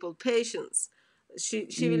patience, people, patience.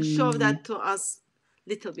 She will show that to us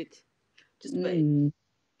little bit. Just wait.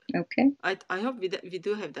 Okay. I hope we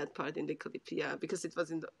do have that part in the clip, yeah, because it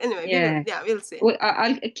was in the anyway. Yeah, we'll see. Well,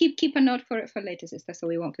 I'll keep a note for later, sister, so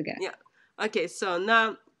we won't forget. Yeah. Okay. So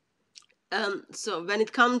now, so when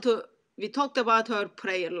it comes to, we talked about her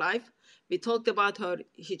prayer life, we talked about her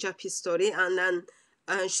hijab history, and then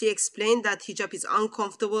she explained that hijab is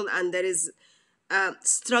uncomfortable and there is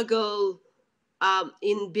struggle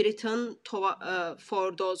in Britain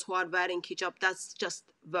for those who are wearing hijab. That's just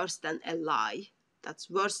worse than a lie.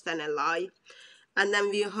 That's worse than a lie. And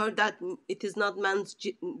then we heard that it is not man's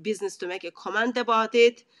business to make a comment about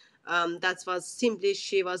it. That was simply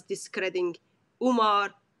she was discrediting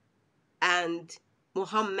Umar and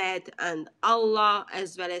Muhammad and Allah,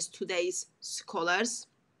 as well as today's scholars.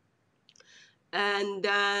 And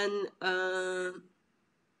then I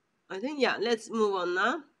think, yeah, let's move on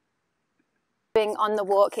now. On the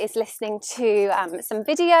walk is listening to some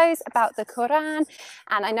videos about the Quran,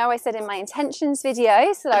 and I know I said in my intentions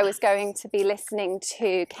videos that I was going to be listening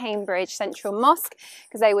to Cambridge Central Mosque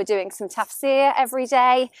because they were doing some tafsir every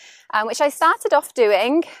day, which I started off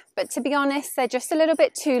doing, but to be honest they're just a little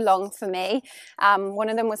bit too long for me. One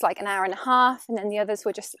of them was like an hour and a half and then the others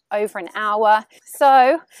were just over an hour.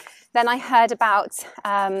 So then I heard about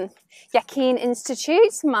Yaqeen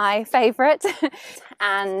Institute, my favourite,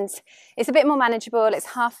 and it's a bit more manageable. It's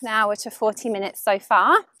half an hour to 40 minutes so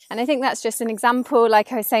far. And I think that's just an example,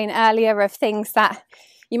 like I was saying earlier, of things that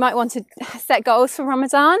you might want to set goals for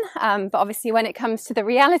Ramadan, but obviously when it comes to the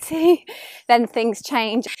reality, then things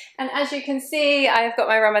change. And as you can see, I have got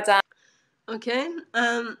my Ramadan. Okay.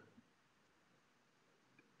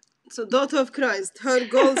 So daughter of Christ, her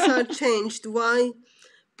goals are changed. Why?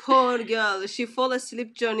 Poor girl, she fell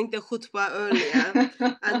asleep during the khutbah earlier,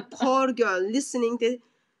 and poor girl listening the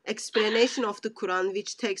explanation of the Quran,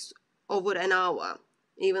 which takes over an hour,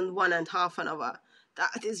 even 1.5 hours.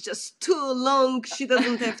 That is just too long. She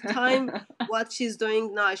doesn't have time. What she's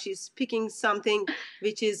doing now, she's picking something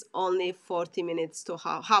which is only 40 minutes to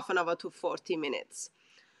half an hour to 40 minutes.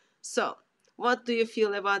 So, what do you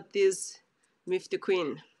feel about this, Mufti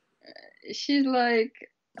Quinn? She's like,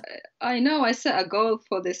 I know I set a goal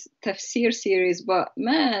for this tafsir series, but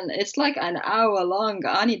man, it's like an hour long.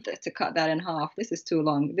 I need to cut that in half. This is too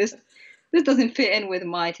long. This doesn't fit in with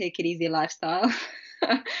my take it easy lifestyle.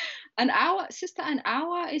 An hour, sister, an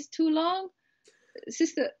hour is too long.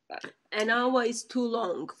 Sister, an hour is too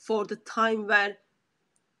long for the time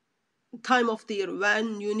of the year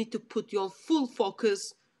when you need to put your full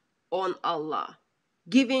focus on Allah.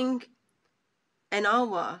 Giving an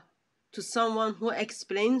hour to someone who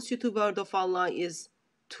explains you the word of Allah is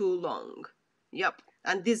too long. Yep.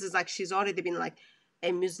 And this is like, she's already been like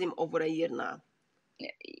a Muslim over a year now.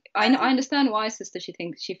 I understand why, sister, she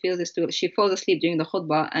feels this too. She falls asleep during the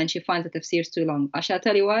khutbah and she finds the tafsir too long. I shall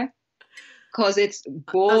tell you why. Because it's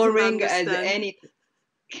boring as anything.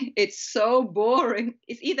 It's so boring.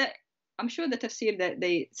 It's either, I'm sure the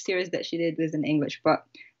tafsir series that she did was in English, but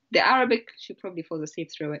the Arabic, she probably falls asleep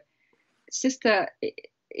through it. Sister,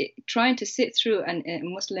 trying to sit through a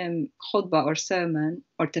Muslim khutbah or sermon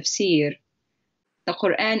or tafsir, the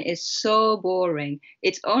Quran is so boring.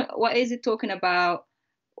 What is it talking about?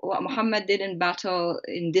 What Muhammad did in battle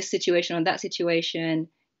in this situation or that situation.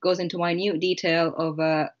 goes into minute detail of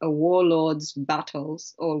a warlord's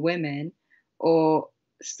battles or women, or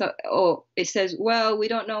it says, well, we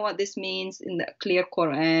don't know what this means in the clear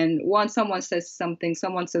Quran. Someone says something,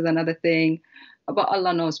 someone says another thing, but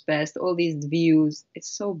Allah knows best. All these views, it's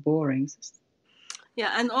so boring.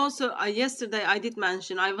 Yeah, and also yesterday I did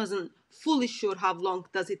mention I wasn't fully sure how long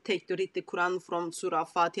does it take to read the Quran from Surah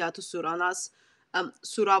Fatiha to Surah Nas,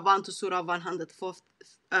 Surah 1 to Surah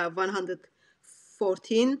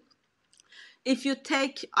 114. If you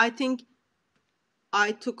take, I think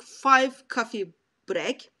I took 5 coffee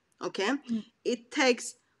break, okay? It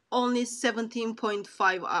takes only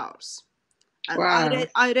 17.5 hours. And Wow.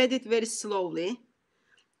 I read it very slowly.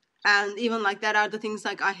 And even like that are the things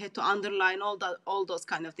like I had to underline all those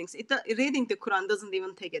kind of things. Reading the Quran doesn't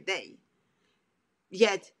even take a day.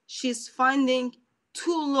 Yet she's finding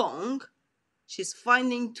too long. She's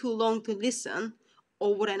finding too long to listen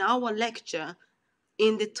over an hour lecture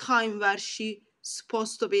in the time where she's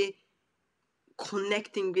supposed to be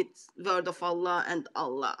connecting with word of Allah and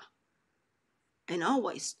Allah. An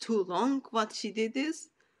hour is too long. What she did is,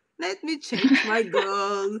 let me change my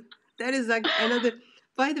goal. That is like another.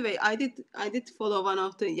 By the way, I did follow one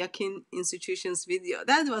of the Yakin institutions video.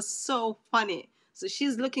 That was so funny. So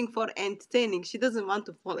she's looking for entertaining. She doesn't want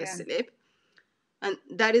to fall asleep. And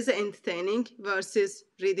that is entertaining versus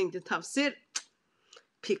reading the tafsir.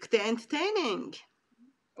 Pick the entertaining.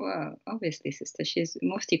 Well, obviously, sister, she's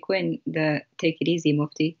Mufti Quinn, the Take It Easy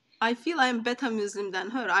Mufti. I feel I'm better Muslim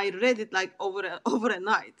than her. I read it like over a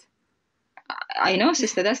night. I know,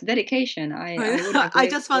 sister. That's dedication. I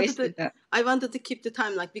just wanted to. I wanted to keep the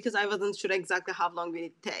time, like, because I wasn't sure exactly how long will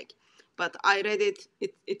it take. But I read it.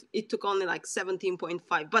 It took only like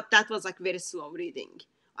 17.5. But that was like very slow reading.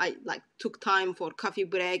 I like took time for coffee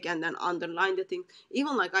break and then underlined the thing.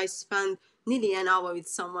 Even like I spent nearly an hour with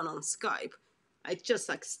someone on Skype. I just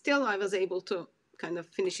like still I was able to kind of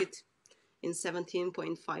finish it in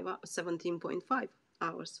 17.5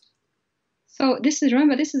 hours. So this is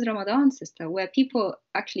Ramadan, sister, where people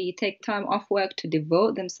actually take time off work to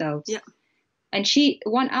devote themselves. Yeah. And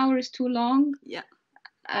 1 hour is too long. Yeah.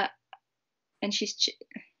 And sister,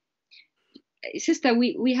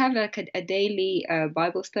 we have a daily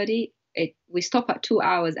Bible study. We stop at 2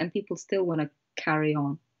 hours, and people still want to carry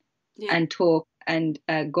on and talk and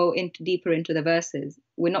go deeper into the verses.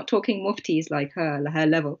 We're not talking muftis like her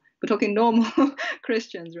level. We're talking normal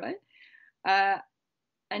Christians, right?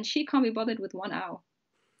 And she can't be bothered with 1 hour.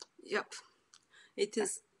 Yep. It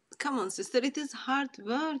is, come on, sister, it is hard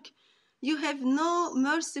work. You have no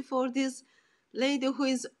mercy for this lady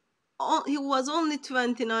who was only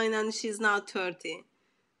 29 and she's now 30.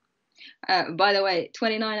 By the way,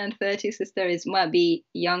 29 and 30, sister, might be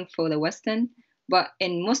young for the Western, but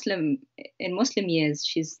in Muslim years,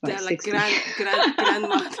 she's like 60.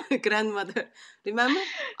 grandmother. Remember,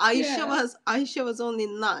 Aisha was only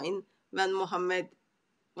 9 when Muhammad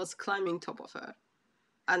was climbing top of her,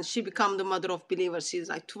 and she became the mother of believers. She's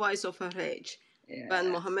like twice of her age when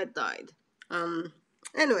Muhammad died.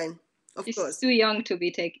 Anyway, she's course, too young to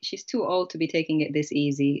be she's too old to be taking it this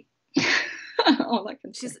easy. All I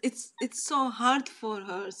can say. It's so hard for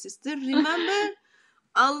her, sister. Remember,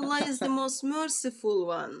 Allah is the most merciful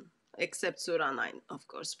one, except Surah 9, of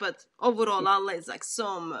course. But overall, Allah is like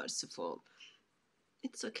so merciful.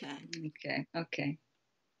 It's okay. Okay.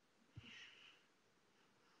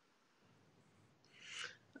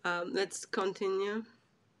 Let's continue.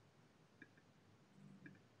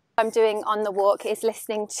 I'm doing on the walk is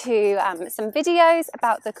listening to some videos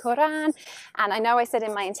about the Quran, and I know I said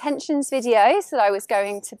in my intentions videos that I was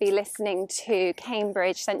going to be listening to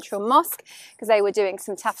Cambridge Central Mosque because they were doing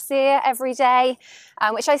some tafsir every day,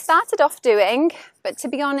 which I started off doing, but to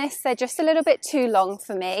be honest they're just a little bit too long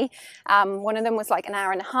for me. One of them was like an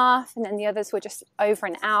hour and a half, and then the others were just over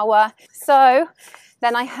an hour. So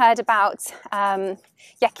then I heard about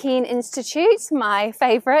Yakin Institute, my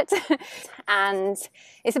favourite, and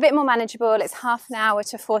it's a bit more manageable. It's half an hour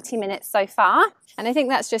to 40 minutes so far. And I think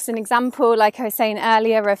that's just an example, like I was saying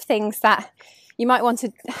earlier, of things that you might want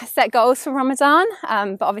to set goals for Ramadan,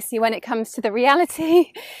 but obviously when it comes to the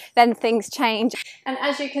reality, then things change. And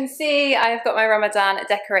as you can see, I've got my Ramadan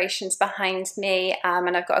decorations behind me,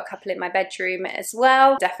 and I've got a couple in my bedroom as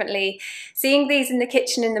well. Definitely seeing these in the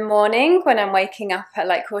kitchen in the morning when I'm waking up at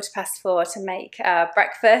like 4:15 to make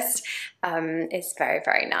breakfast is very,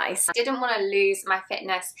 very nice. I didn't want to lose my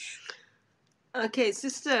fitness. Okay,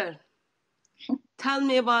 sister. Tell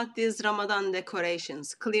me about these Ramadan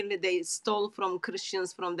decorations. Clearly they stole from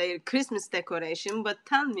Christians from their Christmas decoration, but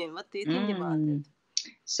tell me, what do you think about it?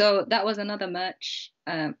 So that was another merch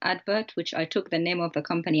advert, which I took the name of the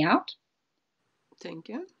company out. Thank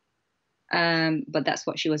you. But that's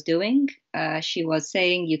what she was doing. She was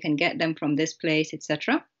saying you can get them from this place,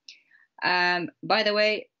 etc. By the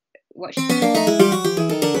way, what she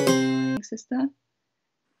sister,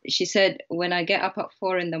 she said, when I get up at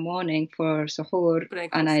 4 in the morning for suhoor,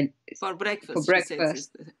 for breakfast,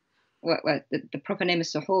 the proper name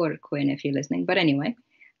is suhoor, Quinn, if you're listening. But anyway,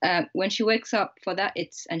 when she wakes up for that,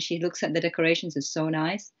 and she looks at the decorations, it's so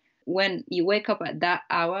nice. When you wake up at that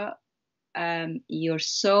hour, you're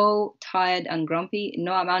so tired and grumpy.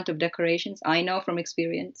 No amount of decorations, I know from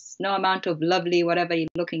experience, no amount of lovely whatever you're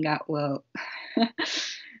looking at will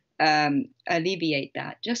alleviate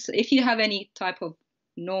that. Just if you have any type of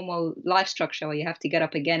normal life structure where you have to get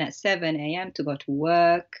up again at 7 a.m. to go to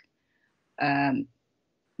work, that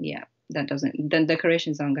doesn't, then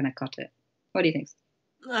decorations aren't going to cut it. What do you think?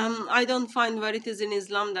 I don't find where it is in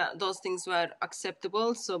Islam that those things were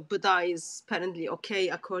acceptable. So Buddha is apparently okay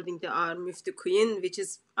according to our Mufti Quinn, which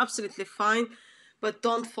is absolutely fine. But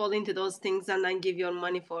don't fall into those things and then give your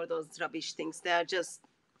money for those rubbish things. They are just,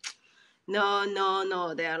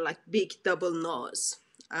 no. They are like big double no's.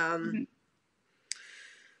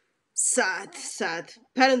 Sad.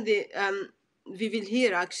 Apparently, we will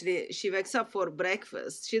hear actually, she wakes up for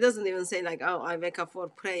breakfast. She doesn't even say like, oh, I wake up for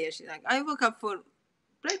prayer. She's like, I woke up for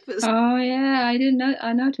breakfast. Oh yeah, I didn't know.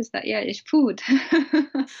 I noticed that. Yeah, it's food.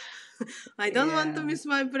 I don't want to miss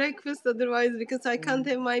my breakfast otherwise, because I can't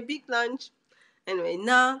have my big lunch. Anyway,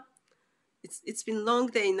 now it's been long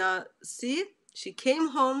day now. See, she came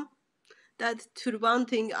home, that turban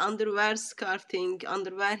thing, underwear scarf thing,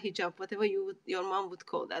 underwear hijab, whatever your mom would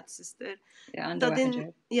call that, sister. Yeah, underwear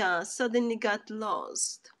hijab. Yeah, suddenly got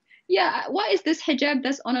lost. Yeah, what is this hijab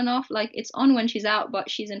that's on and off? Like, it's on when she's out, but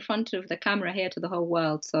she's in front of the camera here to the whole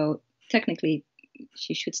world. So technically,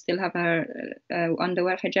 she should still have her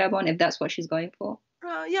underwear hijab on if that's what she's going for.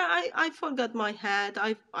 I forgot my hat.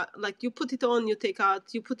 I like, you put it on, you take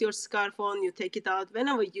out. You put your scarf on, you take it out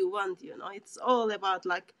whenever you want. You know, it's all about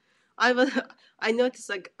like, I noticed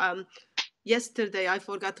like yesterday I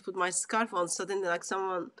forgot to put my scarf on. Suddenly, like,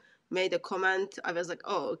 someone made a comment. I was like,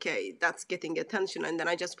 oh, okay, that's getting attention, and then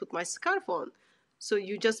I just put my scarf on. So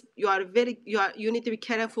you need to be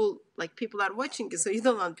careful. Like, people are watching you, so you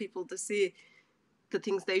don't want people to see the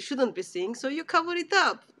things they shouldn't be seeing. So you cover it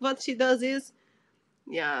up. What she does is,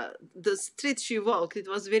 the street she walked, it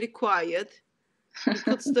was very quiet. She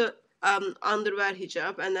puts the underwear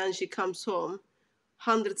hijab, and then she comes home.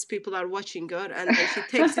 Hundreds of people are watching her, and then she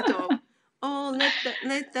takes it off. Oh,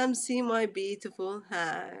 let them see my beautiful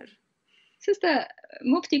hair. Sister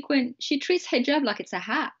Mufti Quinn, she treats hijab like it's a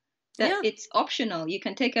hat. That it's optional. You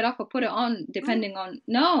can take it off or put it on depending on.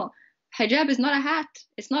 No, hijab is not a hat.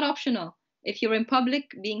 It's not optional. If you're in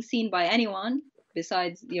public being seen by anyone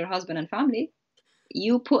besides your husband and family,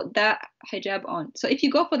 you put that hijab on. So if you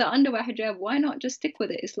go for the underwear hijab, why not just stick with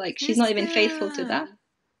it? It's like, she's not even faithful to that.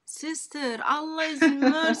 Sister, Allah is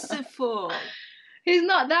merciful. He's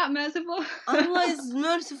not that merciful. Allah is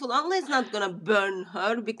merciful. Allah is not gonna burn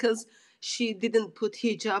her because she didn't put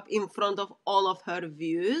hijab in front of all of her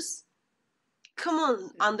views. Come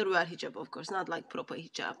on, underwear hijab, of course, not like proper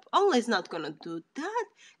hijab. Allah is not gonna do that.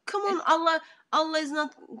 Come on, Allah is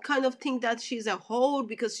not kind of think that she's a whore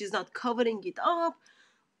because she's not covering it up.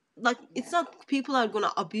 Like, it's not people are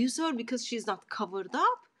gonna abuse her because she's not covered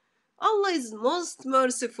up. Allah is most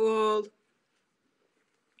merciful.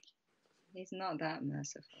 He's not that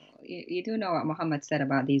merciful. You do know what Muhammad said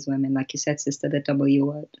about these women, like you said, sister, the W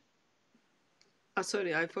word.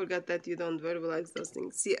 Sorry, I forgot that you don't verbalize those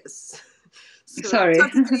things. Yes. Sorry.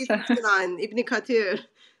 33:59, Ibn Kathir.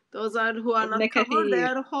 Those are who are not covered, they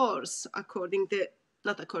are whores, according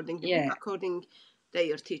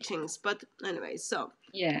their teachings. But anyway, so.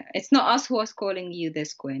 Yeah, it's not us who is calling you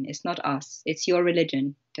this, Quinn. It's not us. It's your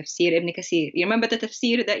religion. Tafsir Ibn Kathir. You remember the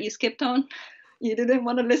tafsir that you skipped on? You didn't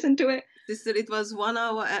want to listen to it? Sister, it was 1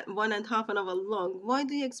 hour, 1.5 hour long. Why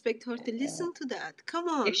do you expect her to listen to that? Come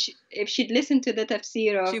on. If she'd listened to the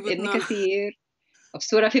tafsir of Ibn Kathir, of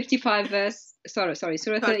Surah 55 verse, Surah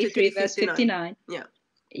 33 verse 59,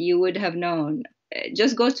 you would have known.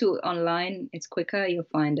 Just go to online, it's quicker, you'll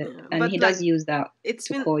find it. And he does use that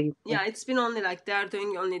to call you. Yeah, it's been only like, they're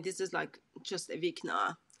doing only, this is like just a week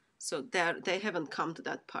now. So they haven't come to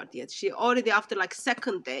that part yet. She already, after like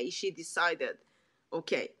second day, she decided,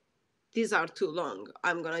 okay, these are too long.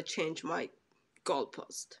 I'm going to change my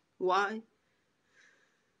goalpost. Why?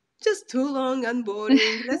 Just too long and boring.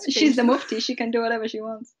 She's the mufti. She can do whatever she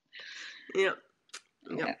wants. Yeah.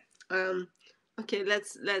 Okay,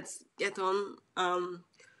 let's get on.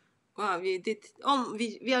 Wow,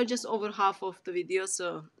 we are just over half of the video,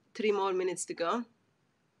 so 3 more minutes to go.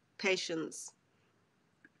 Patience.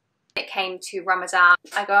 it came to Ramadan.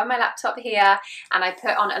 I go on my laptop here and I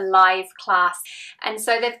put on a live class, and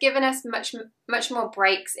so they've given us much more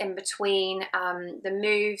breaks in between the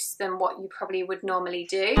moves than what you probably would normally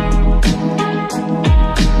do.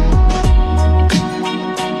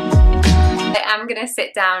 I'm gonna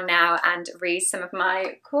sit down now and read some of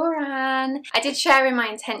my Quran. I did share in my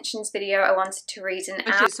intentions video I wanted to read an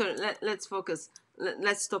hour. Okay, sorry, let's focus.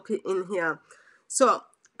 Let's stop in here. So,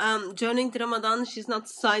 during Ramadan, she's not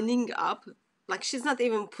signing up, like she's not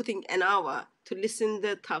even putting an hour to listen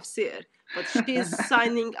the tafsir, but she's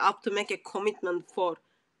signing up to make a commitment for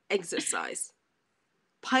exercise.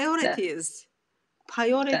 Priorities,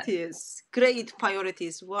 great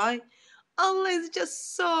priorities. Why? Allah is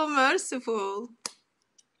just so merciful.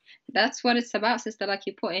 That's what it's about, sister. Like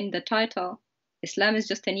you put in the title, Islam is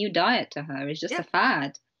just a new diet to her. It's just a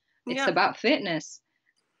fad. It's about fitness.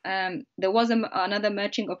 There was another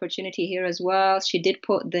merging opportunity here as well. She did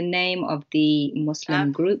put the name of the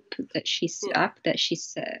Muslim group that she's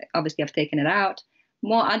obviously I've taken it out.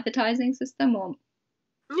 More advertising system, more.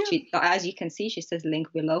 She, as you can see, she says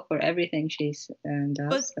link below for everything she's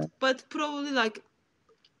does. But probably like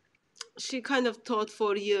she kind of thought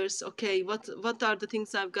for years, okay, what are the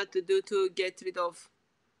things I've got to do to get rid of,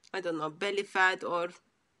 I don't know, belly fat or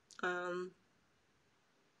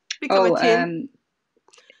become a teen.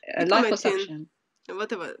 Liposuction.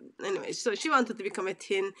 Whatever. Anyway, so she wanted to become a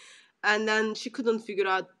teen, and then she couldn't figure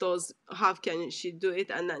out those, how can she do it,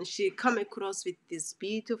 and then she come across with this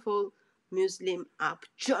beautiful Muslim app,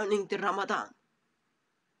 joining the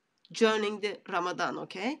Ramadan,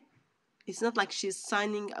 okay? It's not like she's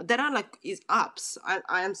signing. There are like apps.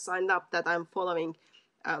 I am signed up that I'm following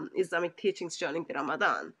Islamic teachings during the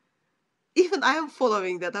Ramadan. Even I am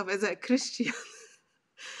following that up as a Christian.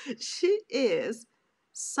 She is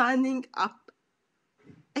signing up,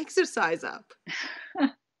 exercise up.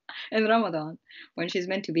 In Ramadan, when she's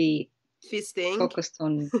meant to be feasting, focused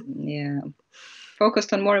on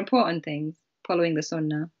more important things, following the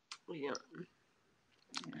Sunnah. Yeah.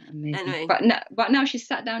 Anyway. But now she's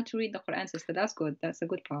sat down to read the Quran, sister. That's good. That's a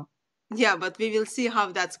good part. Yeah, but we will see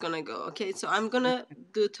how that's gonna go. Okay, so I'm gonna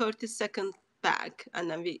do 30-second back,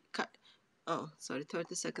 and then we cut. Oh, sorry,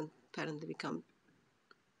 30-second. Apparently, we come.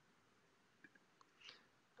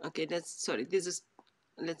 Okay,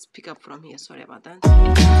 let's pick up from here. Sorry about that.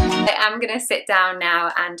 I'm going to sit down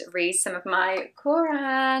now and read some of my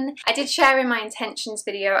Quran. I did share in my intentions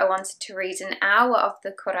video I wanted to read an hour of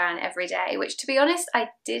the Quran every day, which to be honest I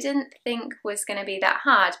didn't think was going to be that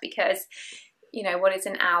hard because, you know, what is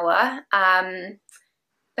an hour?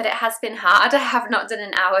 But it has been hard. I have not done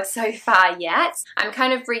an hour so far yet. I'm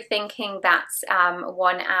kind of rethinking that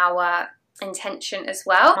 1 hour intention as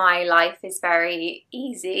well. My life is very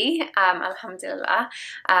easy, alhamdulillah.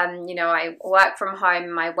 You know, I work from home.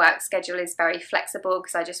 My work schedule is very flexible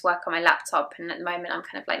because I just work on my laptop, and at the moment I'm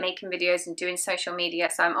kind of like making videos and doing social media,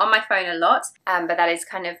 so I'm on my phone a lot, but that is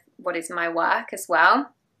kind of what is my work as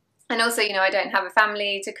well. And also, you know, I don't have a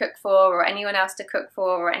family to cook for or anyone else to cook for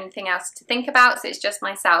or anything else to think about, so it's just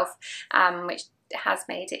myself, which has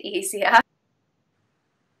made it easier.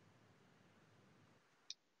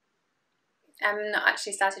 I'm not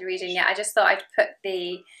actually started reading yet. I just thought I'd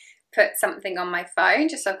put something on my phone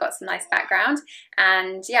just so I've got some nice background.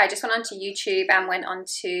 And yeah, I just went onto YouTube and went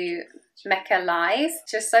onto Mecca Live.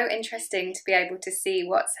 Just so interesting to be able to see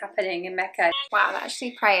what's happening in Mecca. Wow, they're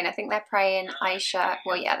actually praying. I think they're praying Aisha.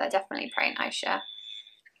 Well, yeah, they're definitely praying Aisha.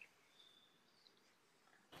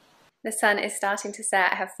 The sun is starting to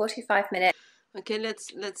set. I have 45 minutes. Okay,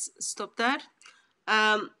 let's stop there.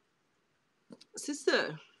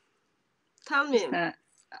 Sister, tell me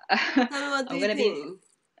what do you think?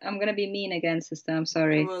 I'm gonna be mean again, sister. I'm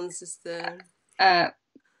sorry. Come on, sister. Part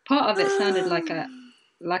of it sounded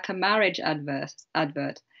like a marriage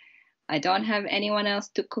advert. I don't have anyone else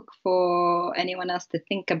to cook for, anyone else to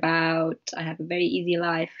think about. I have a very easy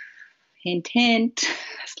life. Hint, hint.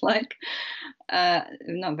 It's like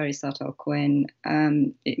not very subtle, Quinn.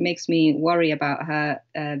 It makes me worry about her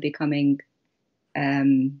becoming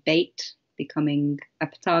bait, becoming a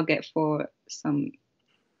target for some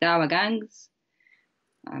dawah gangs.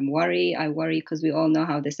 I worry because we all know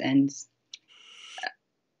how this ends.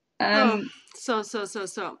 So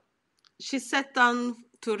she sat down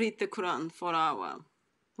to read the Quran for an hour.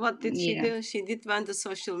 What did she do? She did went to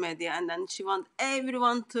social media, and then she want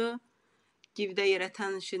everyone to give their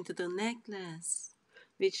attention to the necklace,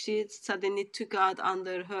 which she suddenly took out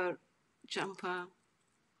under her jumper.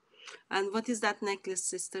 And what is that necklace,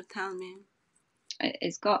 sister? Tell me.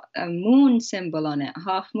 It's got a moon symbol on it, a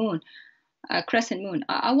half moon. A crescent moon.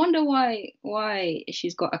 I wonder why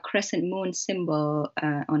she's got a crescent moon symbol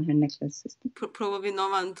on her necklace, sister. Probably no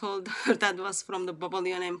one told her that was from the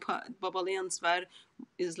Babylonian Empire. Babylonians, where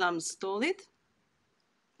Islam stole it.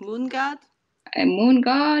 Moon god. A moon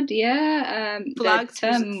god, yeah. Flags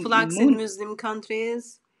in Muslim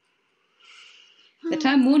countries. The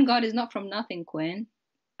term moon god is not from nothing, Quinn.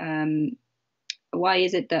 Why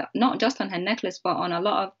is it that not just on her necklace, but on a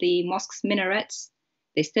lot of the mosques' minarets,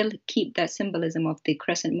 they still keep that symbolism of the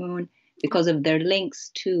crescent moon because of their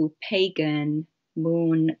links to pagan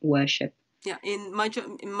moon worship. Yeah, in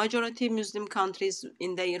majority Muslim countries,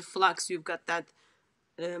 in their flags, you've got that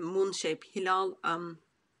moon shape, hilal.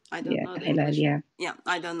 I don't know the hilal, English. Yeah. Yeah,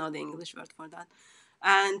 I don't know the English word for that.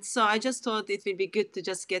 And so I just thought it would be good to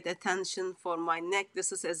just get attention for my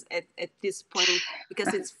necklaces at this point,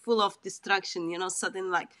 because it's full of distraction. You know, suddenly,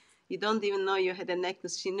 like, you don't even know you had a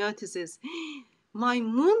necklace. She notices, my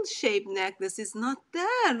moon-shaped necklace is not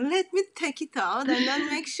there. Let me take it out and then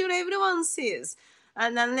make sure everyone sees.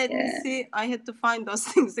 And then let me see. I had to find those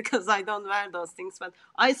things because I don't wear those things. But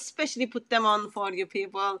I especially put them on for you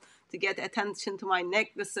people to get attention to my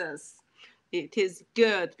necklaces. It is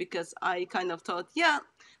good because I kind of thought, yeah,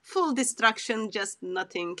 full distraction, just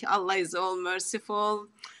nothing. Allah is all merciful.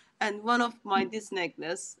 And one of this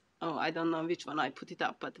necklace, oh, I don't know which one I put it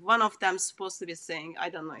up, but one of them supposed to be saying, I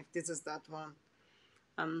don't know if this is that one.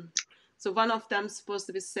 So one of them supposed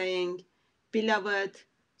to be saying, beloved,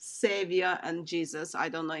 Savior, and Jesus. I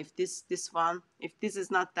don't know if this one, if this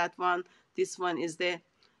is not that one, this one is the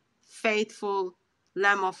faithful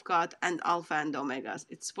Lamb of God and Alpha and Omega.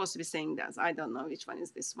 It's supposed to be saying that. I don't know which one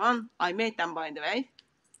is this one. I made them, by the way.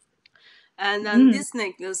 And then this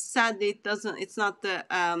necklace, sadly, it's not the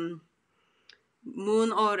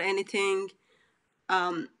moon or anything.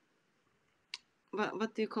 What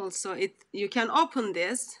do you call? So you can open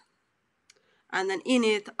this, and then in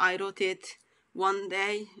it, I wrote it one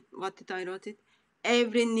day. What did I wrote it?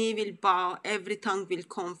 Every knee will bow, every tongue will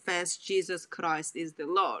confess Jesus Christ is the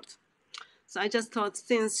Lord. So I just thought,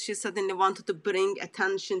 since she suddenly wanted to bring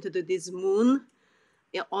attention to this moon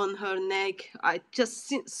on her neck, I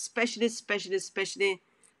just especially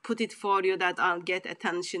put it for you that I'll get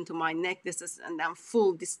attention to my necklaces, and then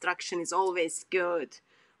full distraction is always good.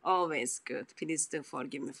 Always good. Please do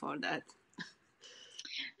forgive me for that.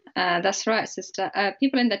 That's right, sister.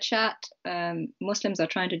 People in the chat, Muslims are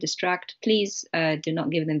trying to distract. Please do not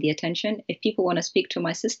give them the attention. If people want to speak to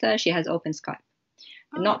my sister, she has open Skype.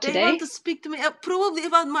 Not today. They want to speak to me probably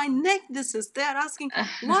about my necklaces. They are asking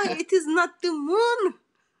why it is not the moon.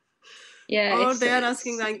 Yeah. Or they are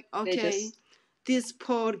asking like, okay, this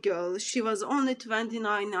poor girl, she was only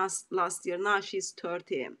 29 last year. Now she's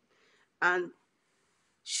 30. And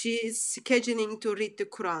she is scheduling to read the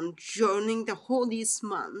Quran during the holiest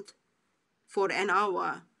month for an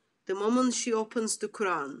hour. The moment she opens the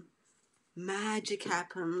Quran, magic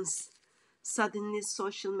happens. Suddenly,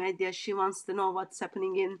 social media, she wants to know what's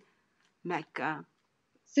happening in Mecca.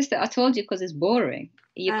 Sister, I told you, because it's boring.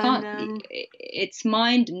 You can't, it's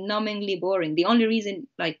mind-numbingly boring. The only reason,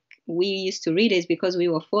 like, we used to read is because we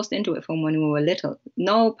were forced into it from when we were little.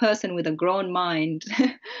 No person with a grown mind,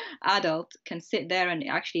 adult, can sit there and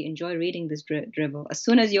actually enjoy reading this drivel. As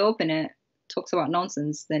soon as you open it, talks about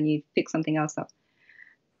nonsense, then you pick something else up.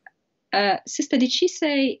 Sister, did she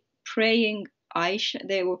say praying Aisha?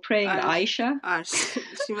 They were praying Aisha?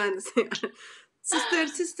 She meant to say,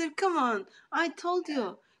 sister, come on. I told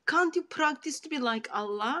you. Can't you practice to be like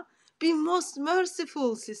Allah? Be most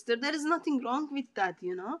merciful, sister. There is nothing wrong with that,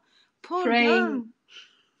 you know. Poor girl.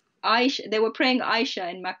 Aisha, they were praying Aisha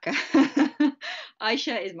in Mecca.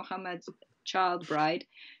 Aisha is Muhammad's child bride.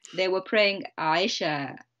 They were praying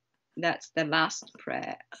Aisha. That's the last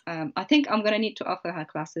prayer. I think I'm gonna need to offer her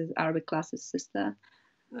classes, Arabic classes, sister.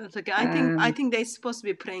 That's okay. I think they're supposed to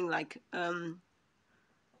be praying like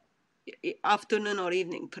afternoon or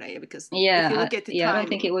evening prayer, because if you look at the time, I don't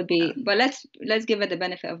think it would be. But let's give her the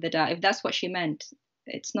benefit of the doubt. If that's what she meant,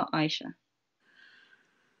 it's not Aisha.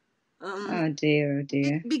 Oh dear.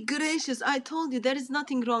 Be gracious. I told you there is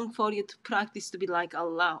nothing wrong for you to practice to be like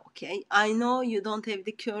Allah, okay? I know you don't have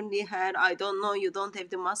the curly hair. I don't know you don't have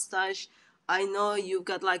the mustache. I know you've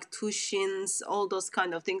got like 2 shins, all those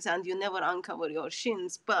kind of things, and you never uncover your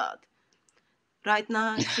shins. But right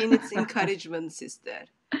now, she needs encouragement, sister.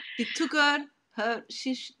 He took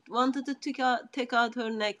she wanted to take out her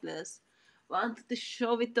necklace, wanted to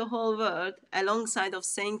show it the whole world, alongside of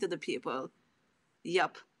saying to the people,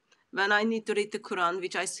 yup, when I need to read the Quran,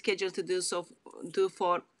 which I schedule to do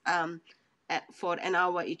for an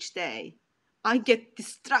hour each day, I get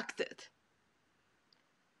distracted.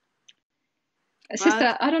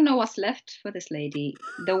 Sister, I don't know what's left for this lady.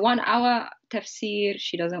 The 1 hour tafsir,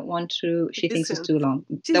 she doesn't want to, she thinks it's too long.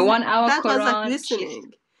 The 1 hour that Quran, was like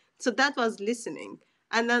listening. So that was listening.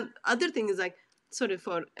 And then other thing is like, sorry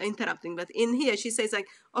for interrupting, but in here she says like,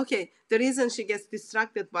 okay, the reason she gets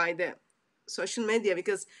distracted by the social media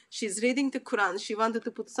because she's reading the Quran. She wanted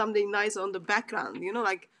to put something nice on the background, you know,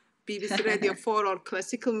 like BBC Radio 4 or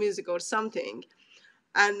classical music or something.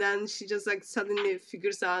 And then she just like suddenly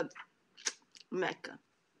figures out Mecca.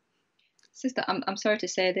 Sister, I'm sorry to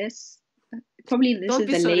say this. Probably this don't is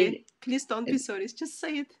be the sorry. Please don't be sorry. Just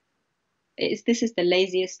say it. This is the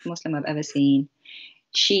laziest Muslim I've ever seen.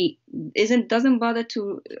 She doesn't bother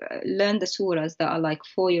to learn the surahs that are like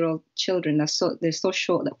 4-year-old children. They're so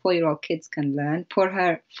short that 4-year-old kids can learn. For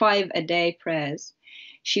her 5 a day prayers,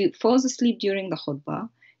 she falls asleep during the khutbah.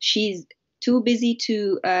 She's too busy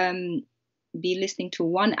to be listening to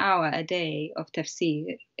 1 hour a day of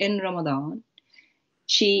tafsir in Ramadan.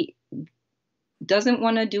 She doesn't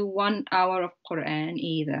want to do 1 hour of Quran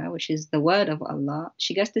either, which is the word of Allah.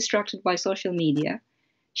 She gets distracted by social media.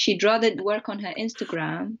 She'd rather work on her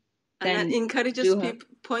Instagram than and encourages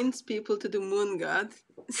points people to the moon god.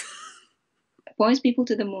 Points people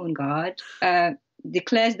to the moon god.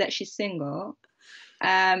 Declares that she's single.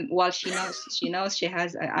 While she knows she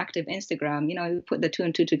has an active Instagram. You know, you put the 2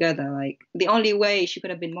 and 2 together. Like the only way she could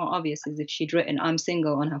have been more obvious is if she'd written "I'm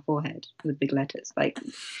single" on her forehead with big letters. Like,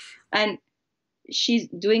 and she's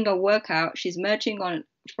doing a workout. She's merching on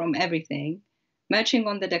from everything. Merching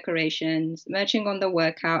on the decorations, merching on the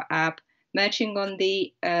workout app, merching on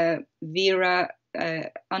the Vera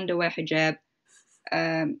underwear hijab,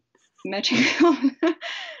 merching on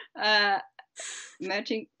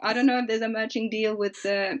merching. I don't know if there's a merching deal with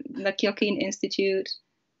the Yakin Institute.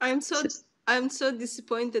 I'm so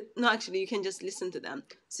disappointed. No, actually, you can just listen to them,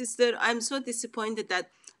 sister. I'm so disappointed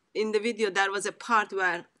that in the video there was a part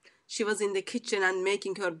where she was in the kitchen and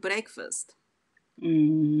making her breakfast.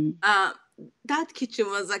 That kitchen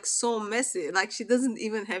was like so messy. Like she doesn't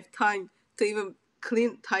even have time to even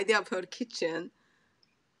tidy up her kitchen,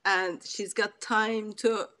 and she's got time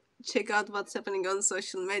to check out what's happening on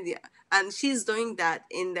social media. And she's doing that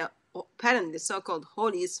in the apparently so-called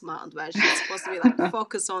holiest month where she's supposed to be like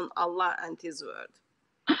focus on Allah and His word.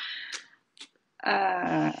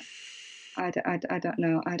 I don't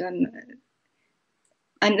know. I don't know.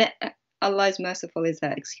 And Allah is merciful is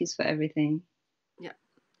that excuse for everything. Yeah.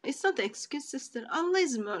 It's not an excuse, sister. Allah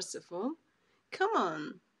is merciful. Come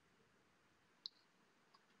on.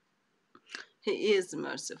 He is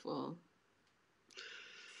merciful.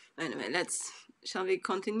 Anyway, shall we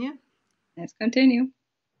continue? Let's continue.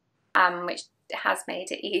 Which has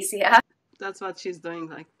made it easier. That's what she's doing,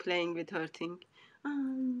 like playing with her thing.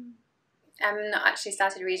 I'm not actually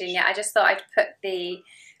started reading yet. I just thought I'd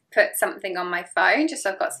put something on my phone just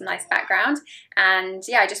so I've got some nice background. And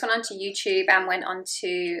yeah, I just went onto YouTube and went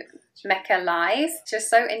onto Mecca Live. Just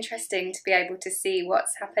so interesting to be able to see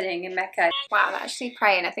what's happening in Mecca. Wow, they're actually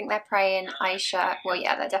praying. I think they're praying Aisha. Well,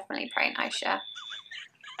 yeah, they're definitely praying Aisha.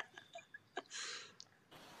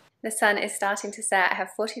 The sun is starting to set. I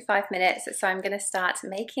have 45 minutes, so I'm going to start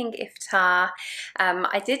making iftar.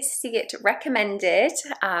 I did see it recommended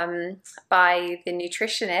by the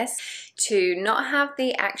nutritionist to not have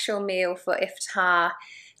the actual meal for iftar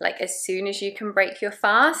like as soon as you can break your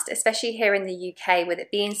fast, especially here in the UK with it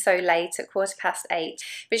being so late at 8:15.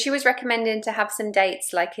 But she was recommending to have some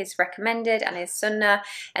dates like is recommended and is sunnah,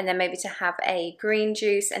 and then maybe to have a green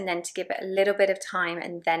juice and then to give it a little bit of time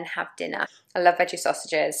and then have dinner. I love veggie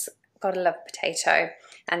sausages, gotta love potato,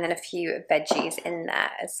 and then a few veggies in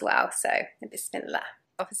there as well. So bismillah.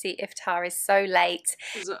 Obviously iftar is so late.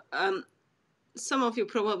 So, some of you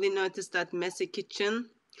probably noticed that messy kitchen,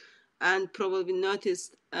 and probably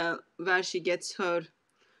noticed where she gets her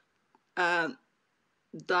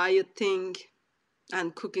dieting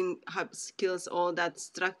and cooking skills, all that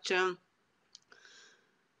structure.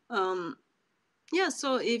 Yeah,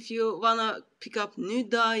 so if you wanna pick up new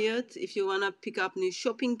diet, if you wanna pick up new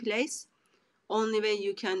shopping place, only way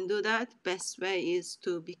you can do that, best way is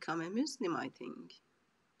to become a Muslim, I think.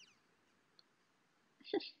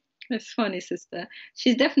 It's funny, sister.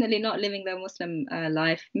 She's definitely not living the Muslim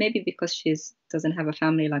life, maybe because she doesn't have a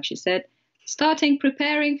family, like she said.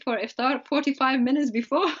 Preparing for iftar 45 minutes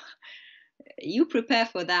before. You prepare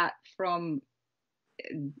for that from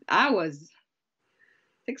hours,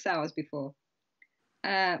 6 hours before.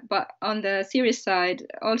 But on the serious side,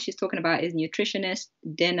 all she's talking about is nutritionist,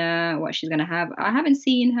 dinner, what she's going to have. I haven't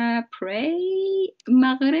seen her pray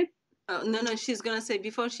Maghrib. No, she's going to say,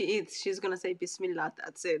 before she eats, she's going to say Bismillah,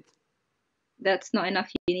 that's it. That's not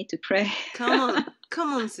enough. You need to pray. Come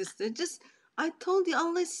on, sister. Just I told you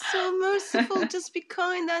Allah is so merciful. Just be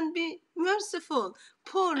kind and be merciful.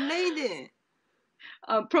 Poor lady.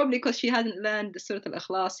 Probably because she hasn't learned the Surah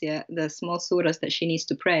Al-Ikhlas yet, the small surahs that she needs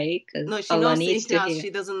to pray, because No, she Allah knows the needs to Ikhlas. hear. She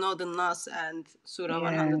doesn't know the Nas and Surah Yeah.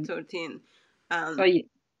 113. Oh,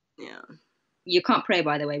 Yeah. you can't pray,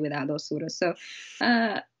 by the way, without those surahs. So,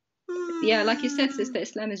 yeah, like you said, Sister,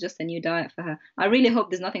 Islam is just a new diet for her. I really hope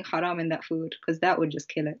there's nothing haram in that food, because that would just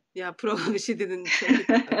kill it. Yeah, probably she didn't check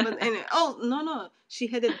it. But anyway, oh no, she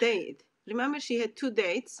had a date. Remember, she had 2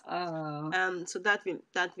 dates. So that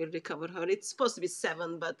will recover her. It's supposed to be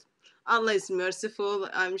 7, but Allah is merciful.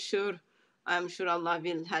 I'm sure Allah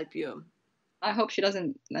will help you. I hope she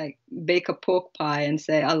doesn't like bake a pork pie and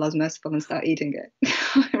say Allah's merciful and start eating it.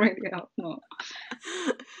 I really hope not.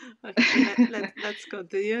 Okay, let's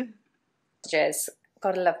continue.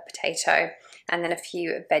 Gotta love potato, and then a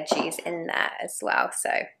few veggies in there as well.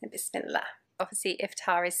 So bismillah. Obviously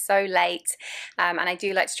iftar is so late, and I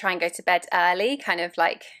do like to try and go to bed early, kind of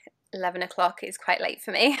like 11 o'clock is quite late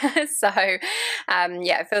for me. So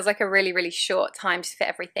yeah, it feels like a really short time to fit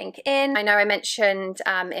everything in. I know I mentioned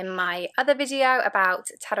in my other video about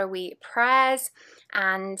Taraweeh prayers,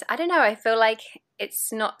 and I don't know, I feel like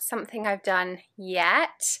it's not something I've done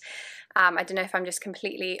yet. I don't know if I'm just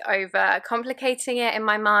completely over complicating it in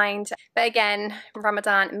my mind. But again,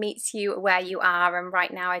 Ramadan meets you where you are, and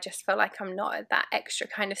right now I just feel like I'm not at that extra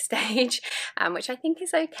kind of stage, which I think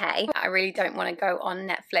is okay. I really don't want to go on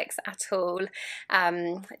Netflix at all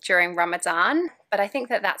during Ramadan, but I think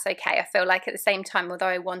that that's okay. I feel like at the same time, although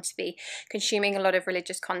I want to be consuming a lot of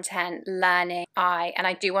religious content, learning, and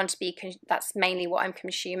I do want to be, that's mainly what I'm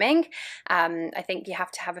consuming. I think you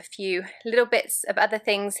have to have a few little bits of other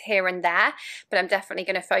things here and there, but I'm definitely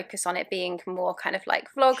going to focus on it being more kind of like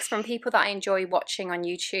vlogs from people that I enjoy watching on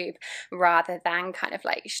YouTube, rather than kind of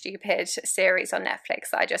like stupid series on Netflix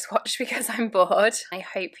that I just watch because I'm bored. I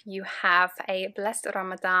hope you have a blessed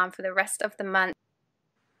Ramadan for the rest of the month.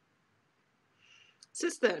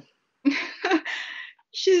 Sister.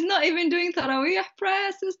 She's not even doing Taraweeh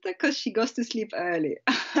prayer, sister, because she goes to sleep early.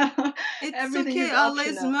 It's Everything okay. is Allah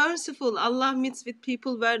is optional. merciful. Allah meets with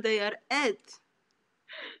people where they are at.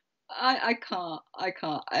 I can't.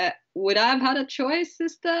 Would I have had a choice,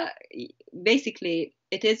 sister? Basically,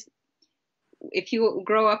 it is, if you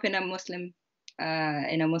grow up in a Muslim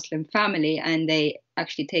family and they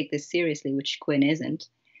actually take this seriously, which Quinn isn't.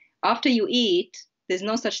 After you eat, there's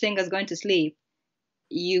no such thing as going to sleep.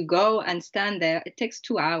 You go and stand there. It takes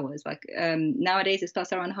 2 hours. Like nowadays, it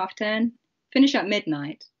starts around 10:30. Finish at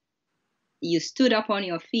midnight. You stood up on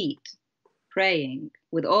your feet, praying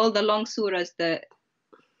with all the long surahs that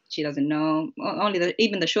she doesn't know. Only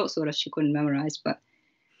even the short surahs she couldn't memorize. But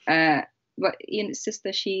you know,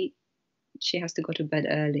 sister, she has to go to bed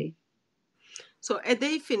early. So a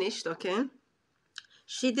day finished. Okay,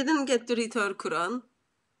 she didn't get to read her Quran,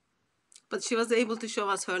 but she was able to show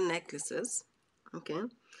us her necklaces. Okay,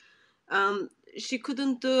 she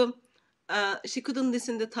couldn't do. She couldn't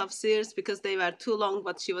listen to tafsirs because they were too long,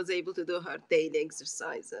 but she was able to do her daily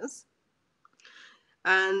exercises.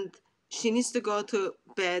 And she needs to go to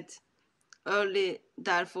bed early,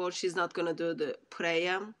 therefore she's not going to do the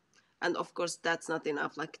prayer. And of course, that's not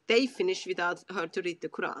enough. Like, they finish without her to read the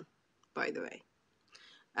Quran, by the way.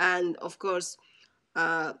 And of course,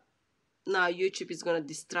 now YouTube is going to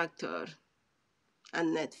distract her,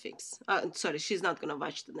 and Netflix. Sorry, she's not going to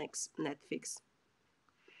watch the next Netflix.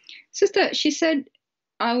 Sister, she said,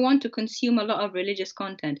 I want to consume a lot of religious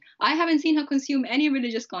content. I haven't seen her consume any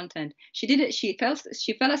religious content. She did it. She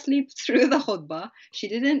fell asleep through the khutbah. She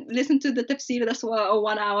didn't listen to the tafsir that's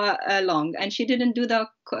 1 hour long, and she didn't do the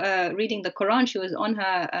reading the Quran. She was on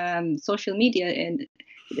her social media and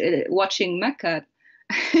watching Mecca.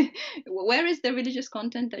 Where is the religious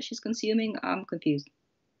content that she's consuming? I'm confused.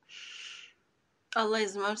 Allah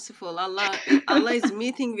is merciful. Allah is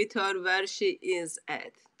meeting with her where she is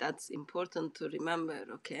at. That's important to remember,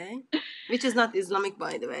 okay? Which is not Islamic,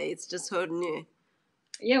 by the way. It's just her new.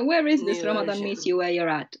 Yeah, where is this Ramadan version. meets you where you're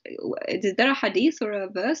at? Is there a hadith or a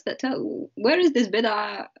verse that where is this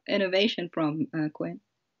bid'ah innovation from, Quinn?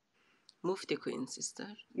 Mufti Queen, sister.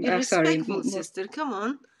 Be Sorry, respectful, sister. Come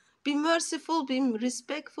on. Be merciful, be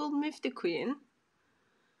respectful, Mufti Queen.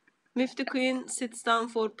 Mufti Queen sits down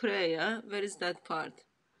for prayer. Where is that part?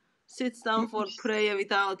 Sits down for prayer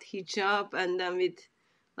without hijab, and then with,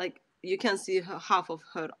 like, you can see half of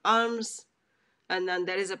her arms, and then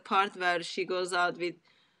there is a part where she goes out with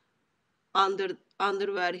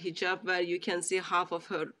underwear hijab, where you can see half of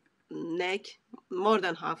her neck, more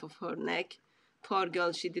than half of her neck. Poor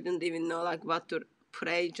girl, she didn't even know like what to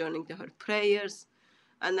pray during her prayers.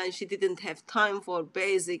 and then she didn't have time for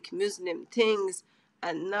basic Muslim things,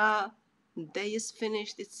 and now day is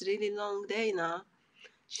finished. It's really long day now.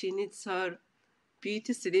 She needs her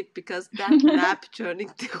beauty sleep because that nap during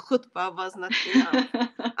the khutbah was not enough.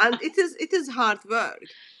 And it is hard work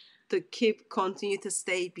to continue to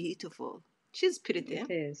stay beautiful. She's pretty.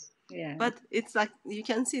 It is, yeah. But it's like you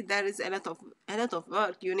can see there is a lot of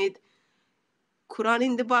work. You need Quran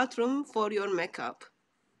in the bathroom for your makeup.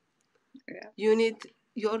 Yeah. You need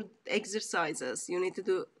your exercises. You need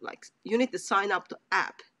to sign up to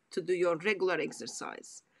app to do your regular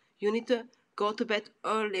exercise. You need to go to bed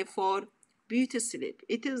early for beauty sleep.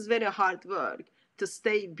 It is very hard work to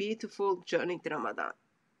stay beautiful during the Ramadan.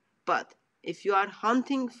 But if you are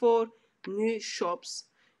hunting for new shops,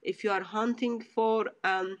 if you are hunting for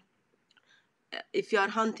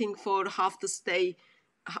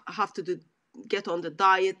get on the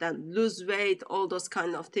diet and lose weight, all those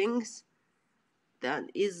kind of things, then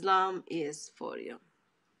Islam is for you.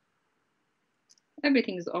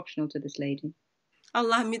 Everything is optional to this lady.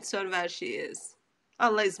 Allah meets her where she is.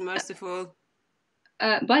 Allah is merciful.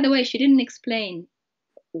 By the way, she didn't explain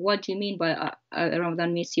what do you mean by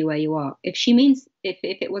Ramadan meets you where you are. If she means if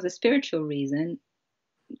it was a spiritual reason,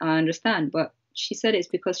 I understand. But she said it's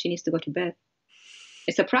because she needs to go to bed.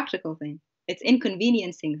 It's a practical thing. It's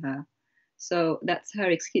inconveniencing her. So that's her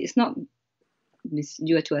excuse. It's not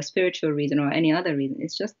due to a spiritual reason or any other reason.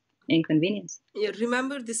 It's just inconvenience. Yeah,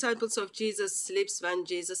 remember disciples of Jesus sleeps when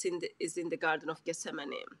Jesus is in the Garden of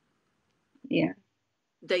Gethsemane. Yeah.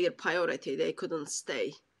 Their priority, they couldn't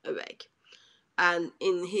stay awake. And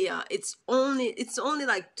in here, it's only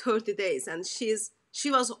like 30 days, and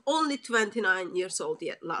she was only 29 years old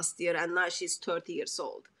last year, and now she's 30 years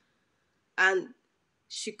old, and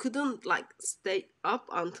she couldn't stay up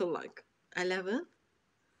until 11.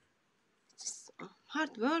 It's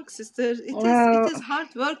hard work, sister. It is hard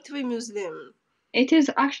work to be Muslim. It is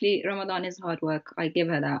actually, Ramadan is hard work. I give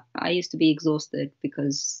her that. I used to be exhausted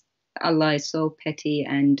because Allah is so petty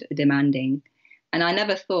and demanding. And I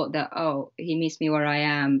never thought that, oh, he meets me where I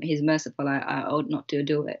am. He's merciful. I ought not to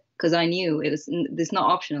do it. Because I knew it's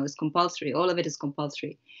not optional. It's compulsory. All of it is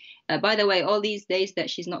compulsory. By the way, all these days that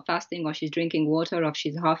she's not fasting or she's drinking water or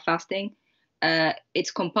she's half fasting,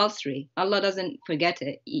 it's compulsory. Allah doesn't forget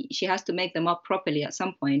it. She has to make them up properly at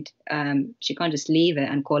some point. She can't just leave it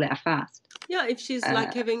and call it a fast. Yeah, if she's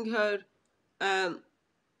having her...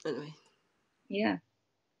 anyway. Yeah.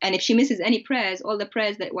 And if she misses any prayers, all the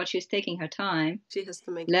prayers that while she's taking her time, she has to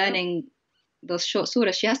make learning those short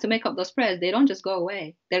surahs, she has to make up those prayers. They don't just go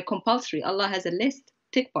away. They're compulsory. Allah has a list,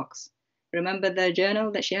 tick box. Remember the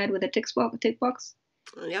journal that she had with the tick box?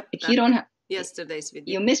 Yep. If you don't have yesterday's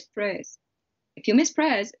video, you miss prayers. If you miss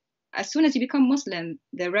prayers, as soon as you become Muslim,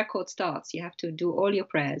 the record starts. You have to do all your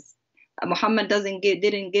prayers. Muhammad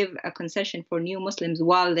didn't give a concession for new Muslims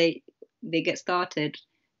while they get started.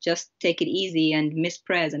 Just take it easy and miss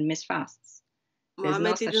prayers and miss fasts.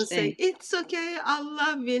 Muhammad didn't say, it's okay,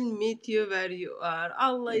 Allah will meet you where you are.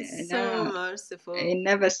 Allah is so merciful. He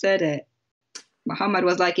never said it. Muhammad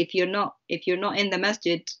was like, if you're not in the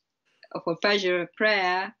masjid for Fajr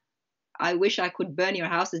prayer, I wish I could burn your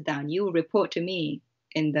houses down. You report to me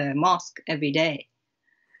in the mosque every day.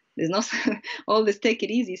 There's not all this take it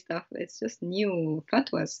easy stuff. It's just new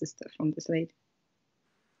fatwas, sister, from this lady.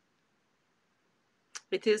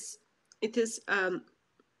 It is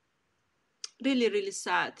really, really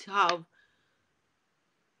sad how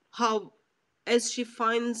as she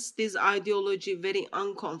finds this ideology very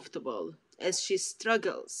uncomfortable, as she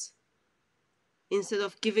struggles, instead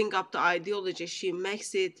of giving up the ideology, she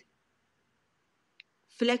makes it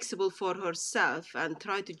flexible for herself and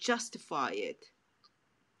try to justify it.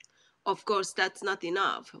 Of course, that's not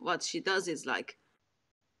enough. What she does is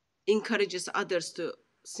encourages others to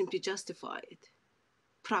simply justify it,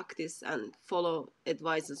 practice and follow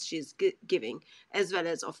advices she's giving, as well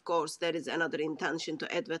as, of course, there is another intention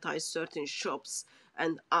to advertise certain shops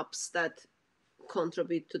and apps that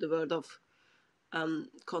contribute to the word of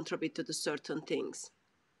contribute to the certain things.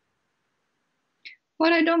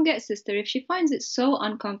 What I don't get, sister, if she finds it so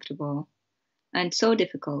uncomfortable and so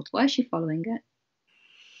difficult, why is she following it?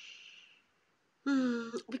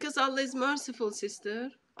 Because Allah is merciful, sister.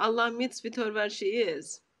 Allah meets with her where she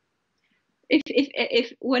is. If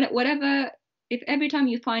every time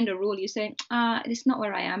you find a rule, you say, it's not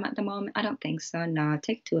where I am at the moment. I don't think so. No,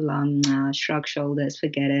 take too long. Nah, shrug shoulders,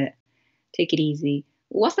 forget it. Take it easy.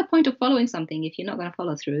 What's the point of following something if you're not going to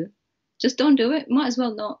follow through? Just don't do it. Might as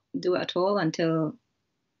well not do it at all until,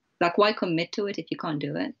 why commit to it if you can't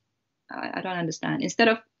do it? I don't understand. Instead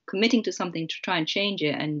of committing to something to try and change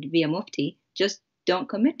it and be a mufti, just don't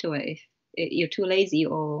commit to it. you're too lazy,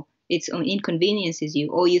 or it's inconveniences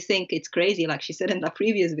you, or you think it's crazy, like she said in the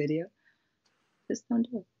previous video, just don't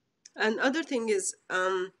do it. And other thing is,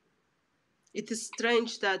 it is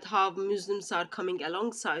strange that how Muslims are coming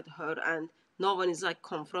alongside her and no one is like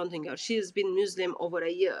confronting her. She has been Muslim over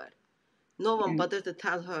a year. No one bothered to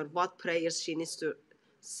tell her what prayers she needs to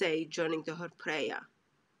say during to her prayer.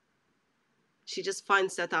 She just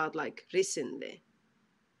finds that out like recently.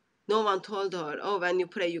 No one told her, oh, when you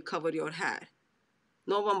pray, you cover your hair.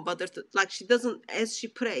 No one bothered to, like, she doesn't, as she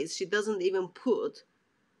prays, she doesn't even put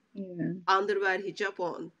underwear hijab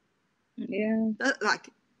on. Yeah. Like,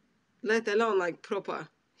 let alone like proper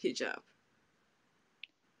hijab.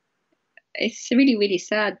 It's really, really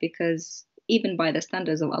sad because even by the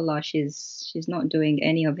standards of Allah, she's not doing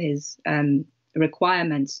any of his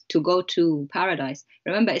requirements to go to paradise.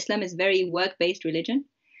 Remember, Islam is very work-based religion.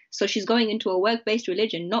 So she's going into a work-based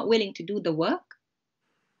religion, not willing to do the work.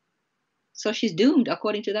 So she's doomed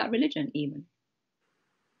according to that religion, even.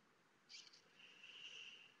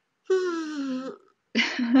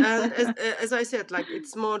 And as I said, like,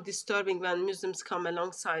 it's more disturbing when Muslims come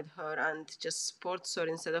alongside her and just supports her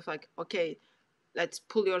instead of like, okay, let's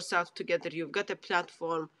pull yourself together. You've got a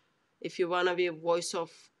platform. If you want to be a voice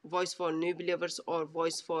for new believers or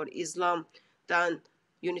voice for Islam, then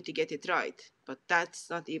you need to get it right. But that's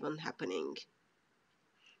not even happening.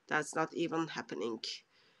 That's not even happening.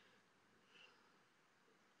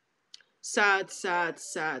 Sad, sad,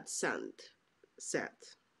 sad, sad, sad.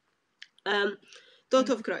 Thought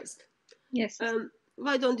of Christ. Yes.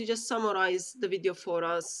 Why don't you just summarize the video for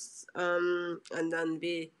us, and then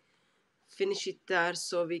we finish it there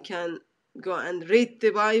so we can go and read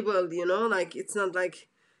the Bible, you know? Like, it's not like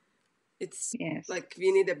it's like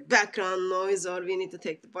we need a background noise or we need to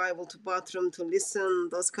take the Bible to bathroom to listen,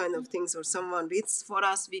 those kind of things, or someone reads for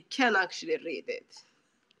us. We can actually read it.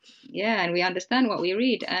 Yeah, and we understand what we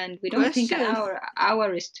read, and we don't think an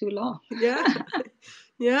hour is too long. Yeah.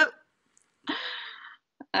 Yeah.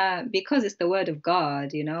 Because it's the word of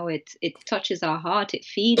God, you know, it touches our heart, it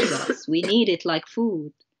feeds us. We need it like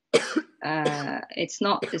food. It's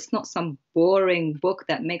not some boring book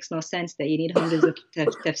that makes no sense that you need hundreds of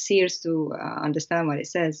tafsirs to understand what it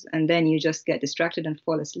says, and then you just get distracted and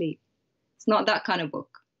fall asleep. It's not that kind of book.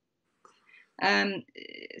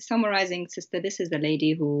 Summarizing, sister, this is the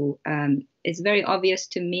lady who it's very obvious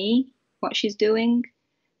to me what she's doing.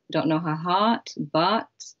 Don't know her heart, but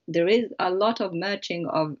there is a lot of merching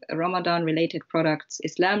of Ramadan related products,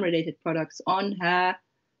 Islam related products on her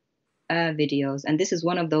videos, and this is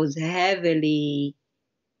one of those heavily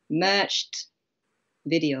merched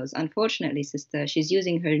videos. Unfortunately, sister, she's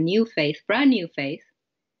using her new faith, brand new faith,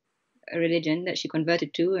 a religion that she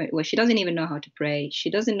converted to, where she doesn't even know how to pray. She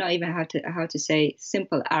doesn't know even how to say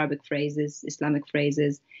simple Arabic phrases, Islamic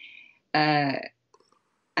phrases.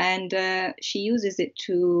 And she uses it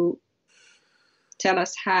to tell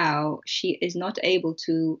us how she is not able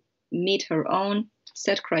to meet her own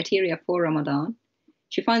set criteria for Ramadan.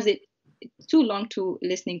 She finds it too long to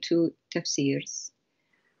listening to tafsirs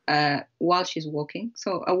while she's walking.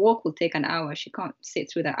 So a walk will take an hour. She can't sit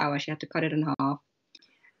through that hour. She had to cut it in half.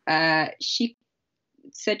 She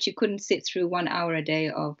said she couldn't sit through 1 hour a day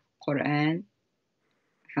of Quran.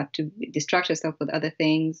 Had to distract herself with other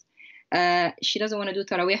things. She doesn't want to do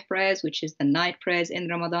Taraweeh prayers, which is the night prayers in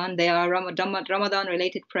Ramadan. They are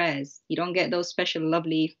Ramadan-related prayers. You don't get those special,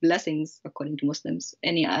 lovely blessings, according to Muslims,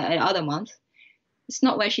 any other month. It's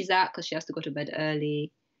not where she's at because she has to go to bed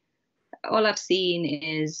early. All I've seen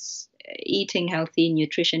is eating healthy,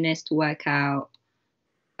 nutritionist, workout,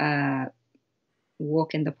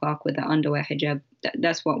 walk in the park with the underwear hijab.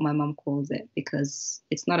 That's what my mom calls it, because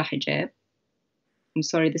it's not a hijab. I'm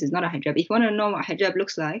sorry, this is not a hijab. If you want to know what hijab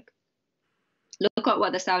looks like, look at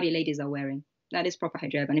what the Saudi ladies are wearing. That is proper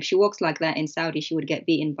hijab. And if she walks like that in Saudi, she would get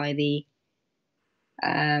beaten by the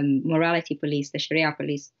morality police, the Sharia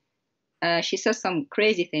police. She says some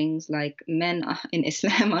crazy things like men in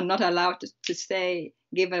Islam are not allowed to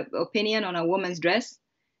give an opinion on a woman's dress.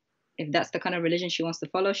 If that's the kind of religion she wants to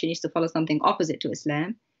follow, she needs to follow something opposite to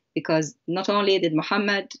Islam, because not only did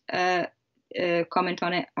Muhammad comment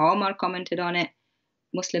on it, Omar commented on it,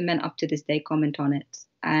 Muslim men up to this day comment on it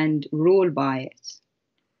and rule by it.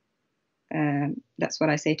 That's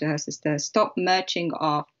what I say to her, sister. Stop merching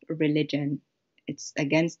off religion. It's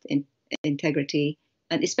against integrity.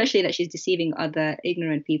 And especially that she's deceiving other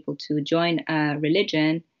ignorant people to join a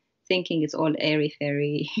religion thinking it's all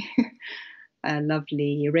airy-fairy,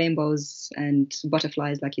 lovely rainbows and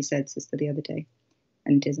butterflies, like you said, sister, the other day.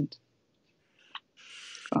 And it isn't.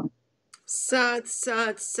 Sad,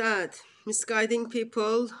 sad, sad. Misguiding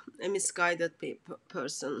people, a misguided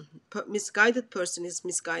person. Misguided person is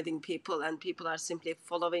misguiding people, and people are simply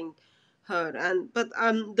following her. But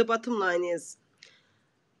the bottom line is,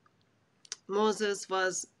 Moses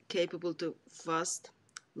was capable to fast.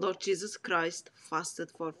 Lord Jesus Christ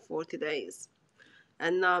fasted for 40 days.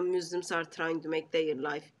 And now Muslims are trying to make their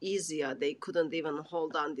life easier. They couldn't even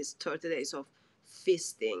hold on these 30 days of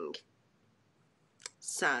feasting.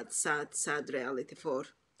 Sad, sad, sad reality for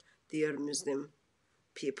dear Muslim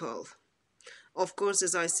people. Of course,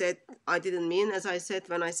 as I said, I didn't mean, as I said,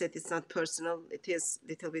 when I said it's not personal, it is a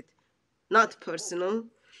little bit not personal.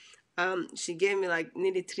 She gave me like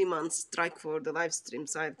nearly 3 months strike for the live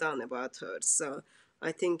streams I've done about her. So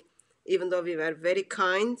I think even though we were very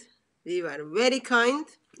kind, we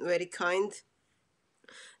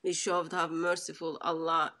showed how merciful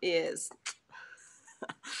Allah is.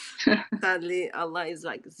 Sadly, Allah is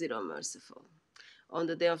like zero merciful. On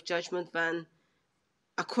the day of judgment, when,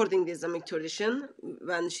 according to Islamic tradition,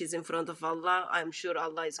 when she's in front of Allah, I'm sure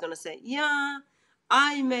Allah is going to say, yeah,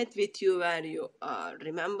 I met with you where you are.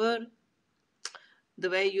 Remember? The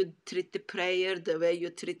way you treat the prayer, the way you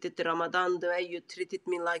treated Ramadan, the way you treated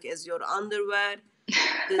me like as your underwear,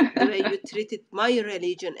 the way you treated my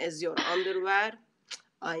religion as your underwear,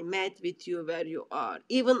 I met with you where you are.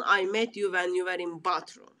 Even I met you when you were in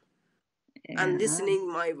bathroom and listening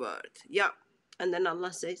my word. Yeah. And then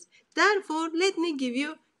Allah says, therefore, let me give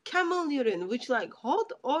you camel urine, which like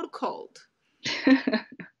hot or cold.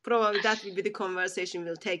 Probably that will be the conversation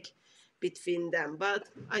we'll take between them. But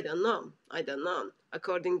I don't know.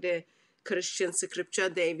 According to Christian scripture,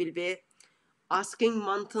 they will be asking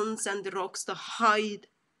mountains and the rocks to hide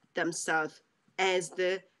themselves as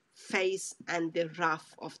the face and the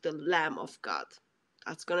wrath of the Lamb of God.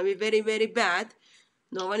 That's going to be very, very bad.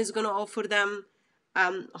 No one is going to offer them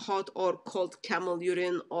hot or cold camel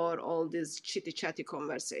urine or all these chitty-chatty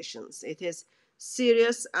conversations. It is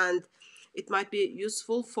serious, and it might be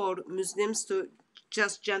useful for Muslims to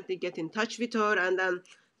just gently get in touch with her and then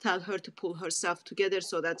tell her to pull herself together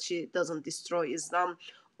so that she doesn't destroy Islam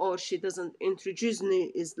or she doesn't introduce new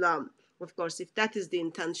Islam. Of course, if that is the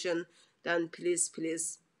intention, then please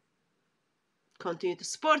continue to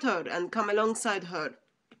support her and come alongside her.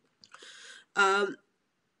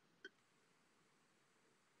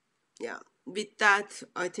 Yeah, with that,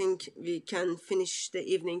 I think we can finish the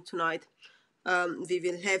evening tonight. We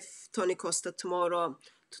will have Tony Costa tomorrow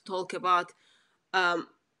to talk about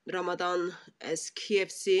Ramadan as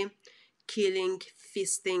KFC, killing,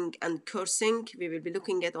 feasting, and cursing. We will be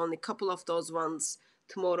looking at only a couple of those ones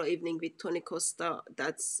tomorrow evening with Tony Costa.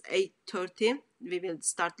 That's 8:30. We will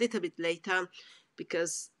start a little bit later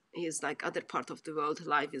because he's like other part of the world.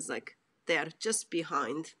 Life is like they're just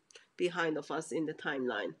behind of us in the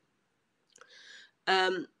timeline.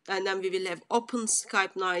 And then we will have open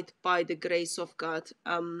Skype night by the grace of God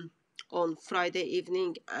on Friday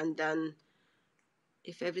evening. And then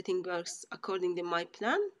if everything works according to my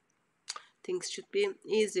plan, things should be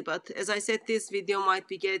easy. But as I said, this video might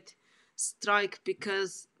be get strike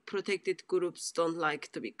because protected groups don't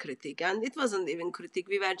like to be critic. And it wasn't even critic.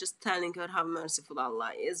 We were just telling her how merciful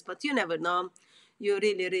Allah is. But you never know. You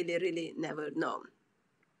really, really, really never know.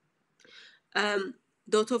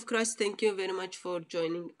 Daughter of Christ, thank you very much for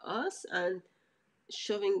joining us and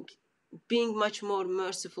being much more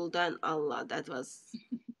merciful than Allah. That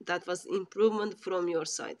was improvement from your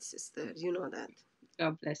side, sister. You know that.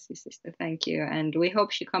 God bless you, sister. Thank you. And we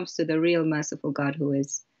hope she comes to the real merciful God who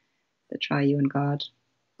is the triune God.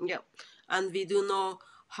 Yeah. And we do know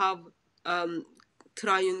how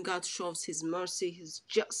triune God shows his mercy, his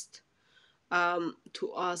just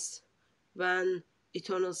to us when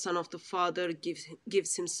eternal Son of the Father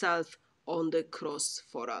gives himself on the cross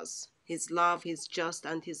for us. His love, his just,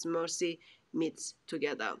 and his mercy meets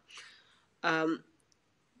together.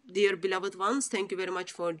 Dear beloved ones, thank you very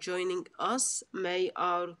much for joining us. May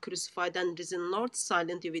our crucified and risen Lord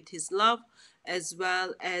silence you with his love, as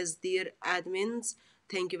well as dear admins.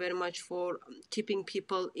 Thank you very much for keeping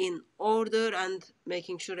people in order and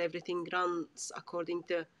making sure everything runs according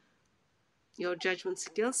to your judgment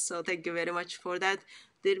skills. So thank you very much for that.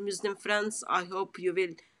 Dear Muslim friends, I hope you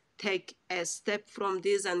will take a step from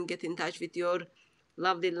this and get in touch with your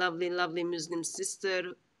lovely, lovely, lovely Muslim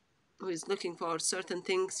sister who is looking for certain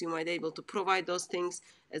things. You might be able to provide those things,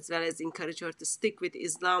 as well as encourage her to stick with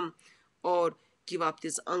Islam or give up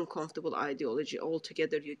this uncomfortable ideology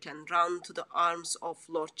altogether. You can run to the arms of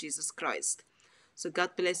Lord Jesus Christ. So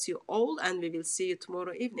God bless you all, and we will see you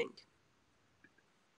tomorrow evening.